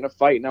I could get in a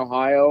fight in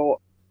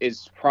Ohio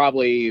is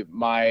probably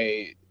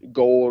my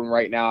goal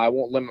right now. I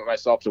won't limit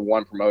myself to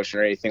one promotion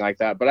or anything like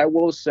that, but I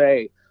will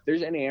say,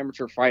 there's any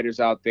amateur fighters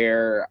out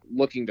there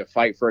looking to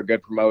fight for a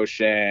good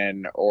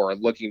promotion or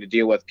looking to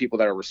deal with people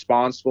that are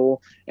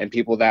responsible and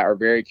people that are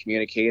very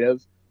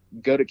communicative,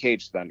 go to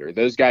Cage Thunder.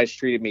 Those guys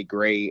treated me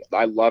great.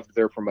 I loved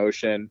their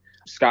promotion.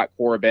 Scott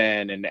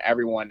Corbin and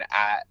everyone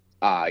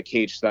at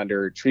Cage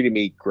Thunder treated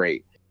me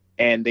great.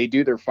 And they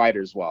do their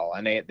fighters well,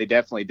 and they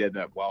definitely did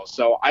that well.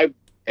 So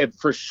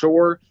for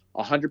sure,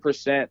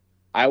 100%,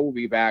 I will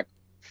be back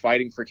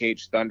fighting for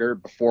Cage Thunder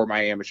before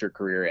my amateur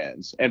career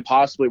ends and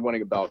possibly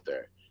winning a belt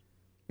there.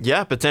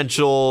 Yeah,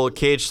 potential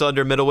Cage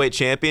Thunder middleweight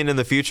champion in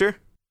the future?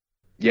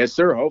 Yes,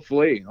 sir.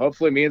 Hopefully,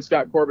 me and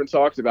Scott Corbin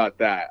talked about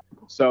that.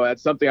 So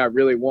that's something I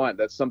really want.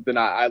 That's something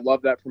I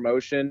love, that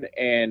promotion,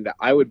 and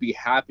I would be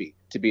happy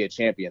to be a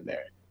champion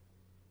there.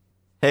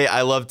 Hey,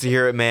 I love to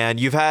hear it, man.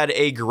 You've had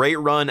a great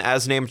run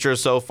as an amateur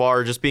so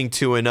far, just being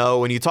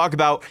 2-0. And you talk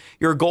about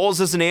your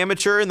goals as an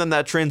amateur and then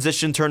that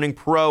transition turning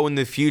pro in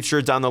the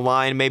future down the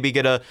line, maybe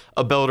get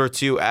a belt or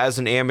two as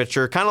an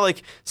amateur, kind of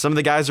like some of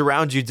the guys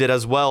around you did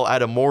as well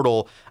at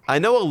Immortal. I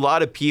know a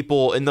lot of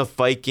people in the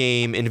fight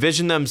game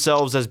envision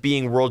themselves as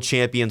being world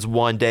champions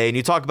one day, and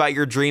you talk about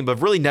your dream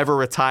of really never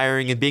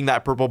retiring and being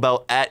that purple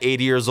belt at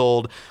 80 years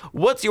old.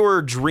 What's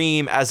your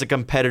dream as a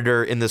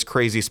competitor in this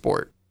crazy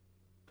sport?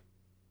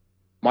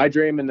 My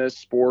dream in this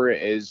sport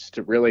is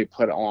to really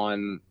put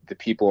on the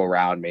people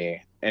around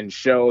me and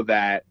show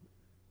that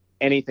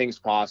anything's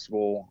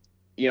possible.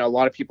 A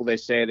lot of people, they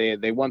say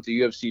they want the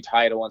UFC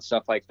title and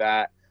stuff like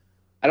that.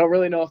 I don't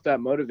really know if that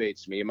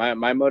motivates me.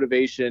 My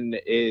motivation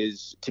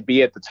is to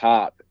be at the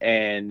top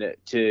and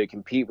to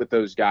compete with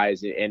those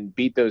guys and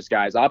beat those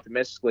guys.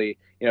 Optimistically,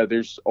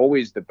 there's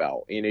always the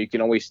belt. You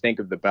can always think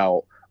of the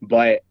belt.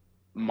 But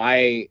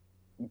my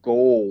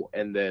goal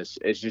in this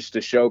is just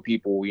to show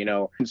people,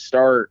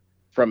 start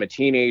from a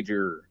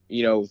teenager,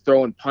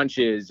 throwing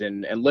punches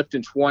and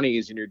lifting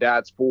 20s in your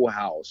dad's pool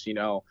house,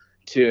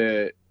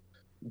 to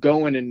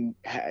going and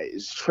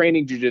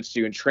training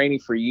jiu-jitsu and training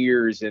for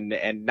years and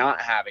not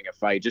having a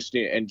fight, just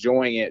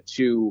enjoying it,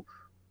 to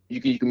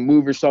you can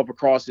move yourself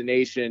across the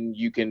nation.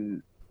 You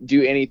can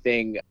do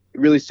anything,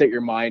 really set your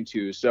mind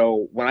to.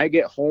 So when I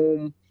get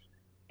home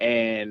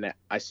and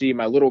I see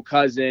my little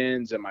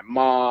cousins and my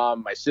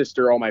mom, my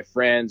sister, all my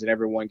friends and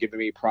everyone giving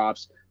me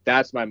props,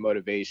 that's my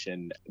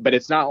motivation. But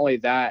it's not only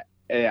that.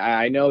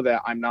 I know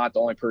that I'm not the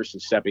only person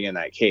stepping in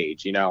that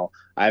cage. I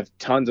have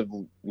tons of,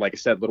 like I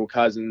said, little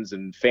cousins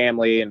and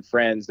family and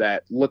friends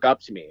that look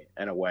up to me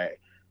in a way.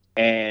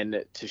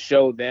 And to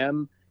show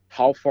them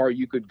how far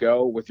you could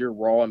go with your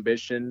raw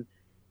ambition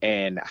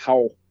and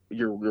how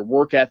your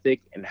work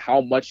ethic and how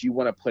much you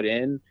want to put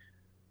in,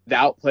 the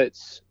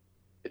output's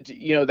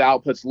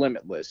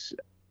limitless.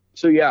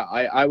 So yeah,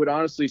 I would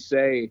honestly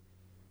say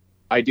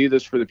I do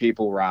this for the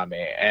people around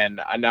me,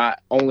 and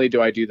not only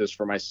do I do this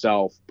for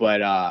myself,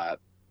 but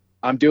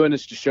I'm doing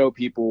this to show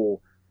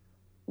people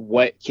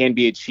what can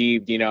be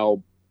achieved.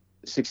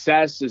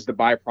 Success is the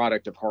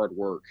byproduct of hard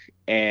work,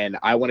 and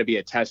I want to be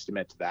a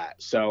testament to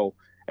that. So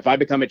if I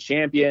become a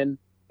champion,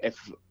 if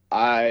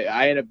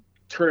I end up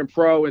turning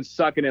pro and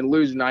sucking and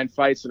losing 9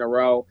 fights in a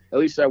row, at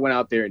least I went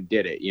out there and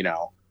did it,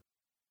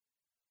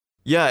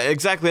 Yeah,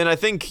 exactly. And I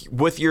think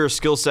with your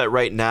skill set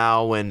right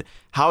now and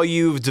how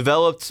you've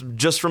developed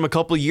just from a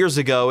couple years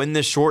ago in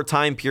this short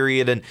time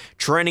period and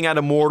training at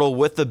Immortal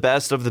with the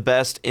best of the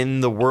best in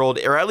the world,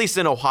 or at least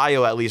in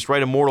Ohio, at least,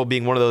 right? Immortal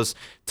being one of those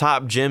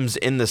top gyms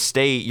in the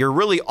state, you're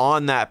really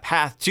on that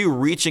path to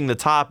reaching the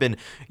top, and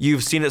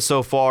you've seen it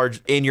so far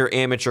in your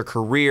amateur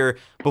career.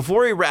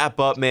 Before we wrap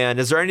up, man,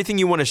 is there anything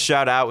you want to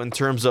shout out in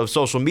terms of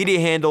social media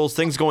handles,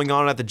 things going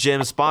on at the gym,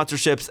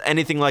 sponsorships,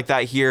 anything like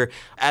that here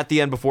at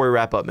the end before we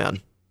wrap up,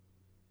 man?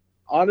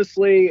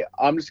 Honestly,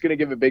 I'm just going to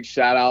give a big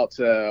shout out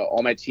to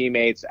all my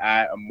teammates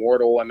at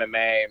Immortal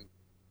MMA.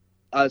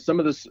 Some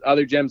of the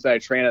other gyms that I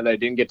train at that I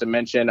didn't get to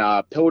mention,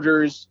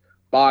 Pilgers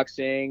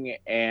Boxing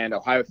and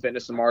Ohio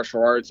Fitness and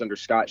Martial Arts under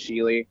Scott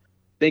Sheely.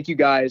 Thank you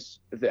guys.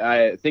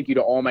 Thank you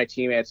to all my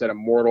teammates at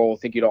Immortal.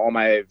 Thank you to all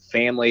my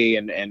family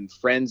and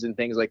friends and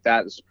things like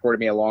that supported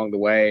me along the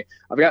way.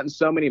 I've gotten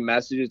so many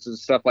messages and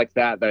stuff like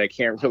that I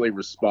can't really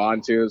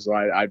respond to, so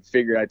I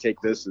figured I'd take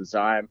this as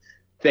time.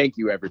 Thank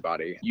you,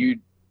 everybody. You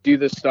do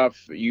this stuff,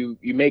 you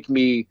make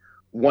me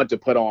want to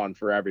put on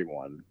for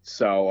everyone.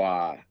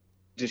 So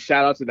just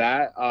shout out to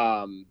that.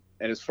 And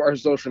as far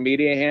as social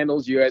media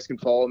handles, you guys can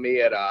follow me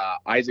at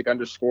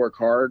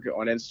Isaac_Karg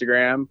on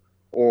Instagram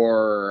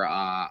or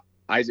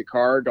Isaac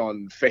Karg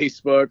on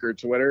Facebook or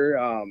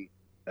Twitter.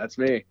 That's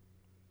me.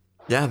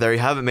 Yeah, there you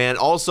have it, man.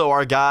 Also,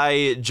 our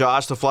guy,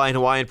 Josh, the Flying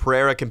Hawaiian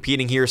Pereira,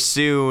 competing here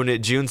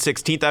soon, June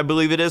 16th, I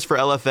believe it is, for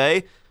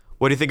LFA.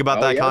 What do you think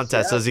about that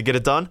contest? Yeah. Does he get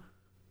it done?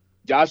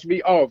 Josh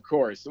V. Oh, of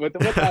course,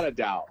 without a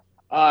doubt.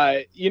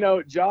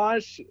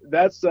 Josh,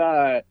 that's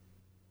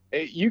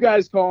you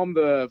guys call him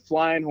the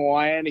Flying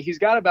Hawaiian. He's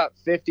got about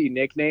 50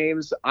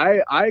 nicknames.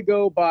 I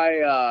go by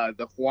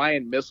the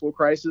Hawaiian Missile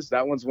Crisis.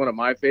 That one's one of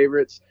my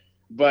favorites.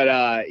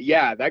 But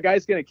yeah, that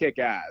guy's gonna kick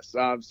ass.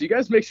 So you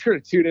guys make sure to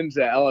tune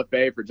into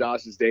LFA for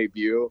Josh's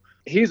debut.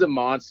 He's a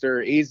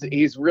monster.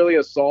 He's really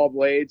a saw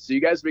blade. So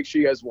you guys make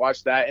sure you guys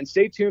watch that and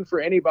stay tuned for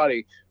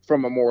anybody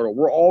from Immortal.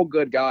 We're all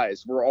good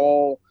guys. We're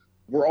all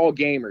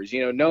gamers.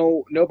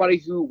 Nobody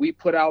who we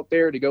put out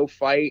there to go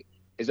fight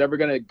is ever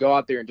going to go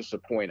out there and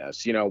disappoint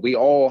us. We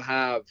all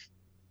have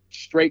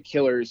straight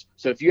killers.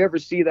 So if you ever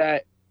see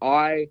that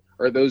eye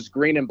or those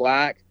green and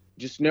black,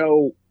 just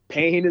know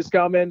pain is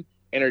coming,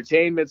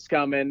 entertainment's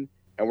coming,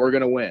 and we're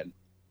going to win.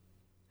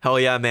 Hell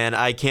yeah, man.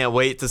 I can't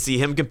wait to see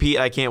him compete.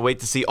 I can't wait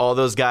to see all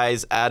those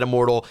guys at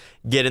Immortal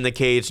get in the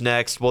cage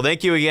next. Well,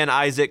 thank you again,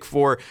 Isaac,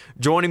 for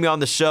joining me on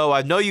the show.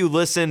 I know you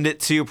listened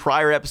to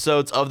prior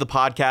episodes of the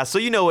podcast, so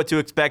you know what to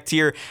expect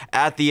here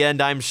at the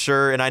end, I'm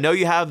sure. And I know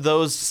you have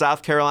those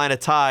South Carolina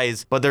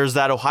ties, but there's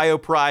that Ohio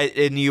pride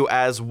in you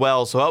as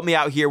well. So help me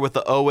out here with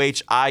the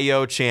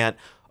OHIO chant.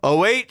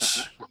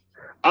 OH!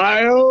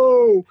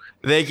 IO!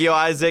 Thank you,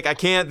 Isaac. I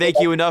can't thank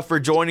you enough for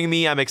joining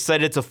me. I'm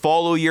excited to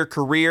follow your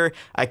career.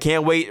 I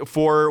can't wait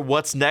for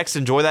what's next.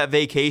 Enjoy that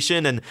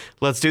vacation, and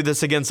let's do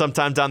this again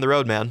sometime down the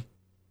road, man.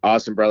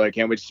 Awesome, brother. I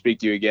can't wait to speak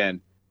to you again.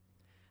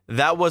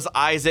 That was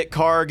Isaac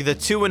Karg, the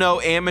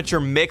 2-0 amateur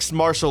mixed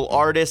martial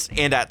artist,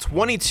 and at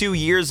 22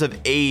 years of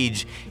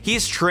age,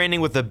 he's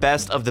training with the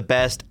best of the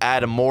best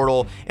at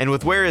Immortal, and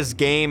with where his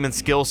game and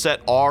skill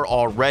set are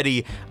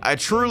already, I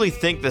truly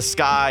think the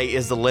sky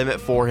is the limit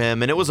for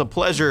him, and it was a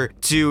pleasure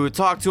to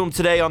talk to him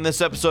today on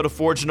this episode of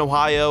Forged in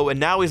Ohio, and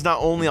now he's not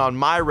only on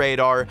my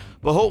radar,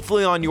 but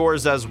hopefully on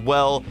yours as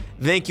well.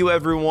 Thank you,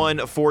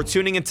 everyone, for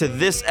tuning into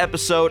this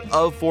episode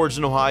of Forged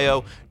in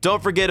Ohio.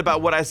 Don't forget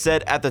about what I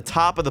said at the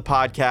top of the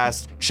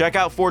podcast. Check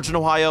out Forged in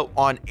Ohio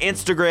on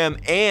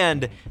Instagram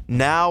and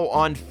now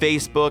on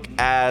Facebook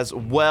as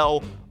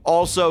well.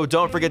 Also,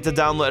 don't forget to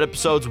download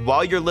episodes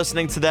while you're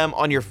listening to them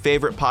on your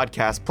favorite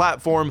podcast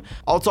platform.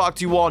 I'll talk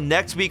to you all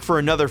next week for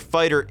another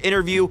fighter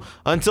interview.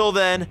 Until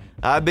then,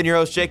 I've been your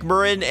host, Jake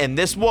Murrin, and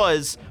this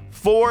was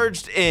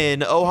Forged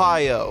in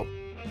Ohio.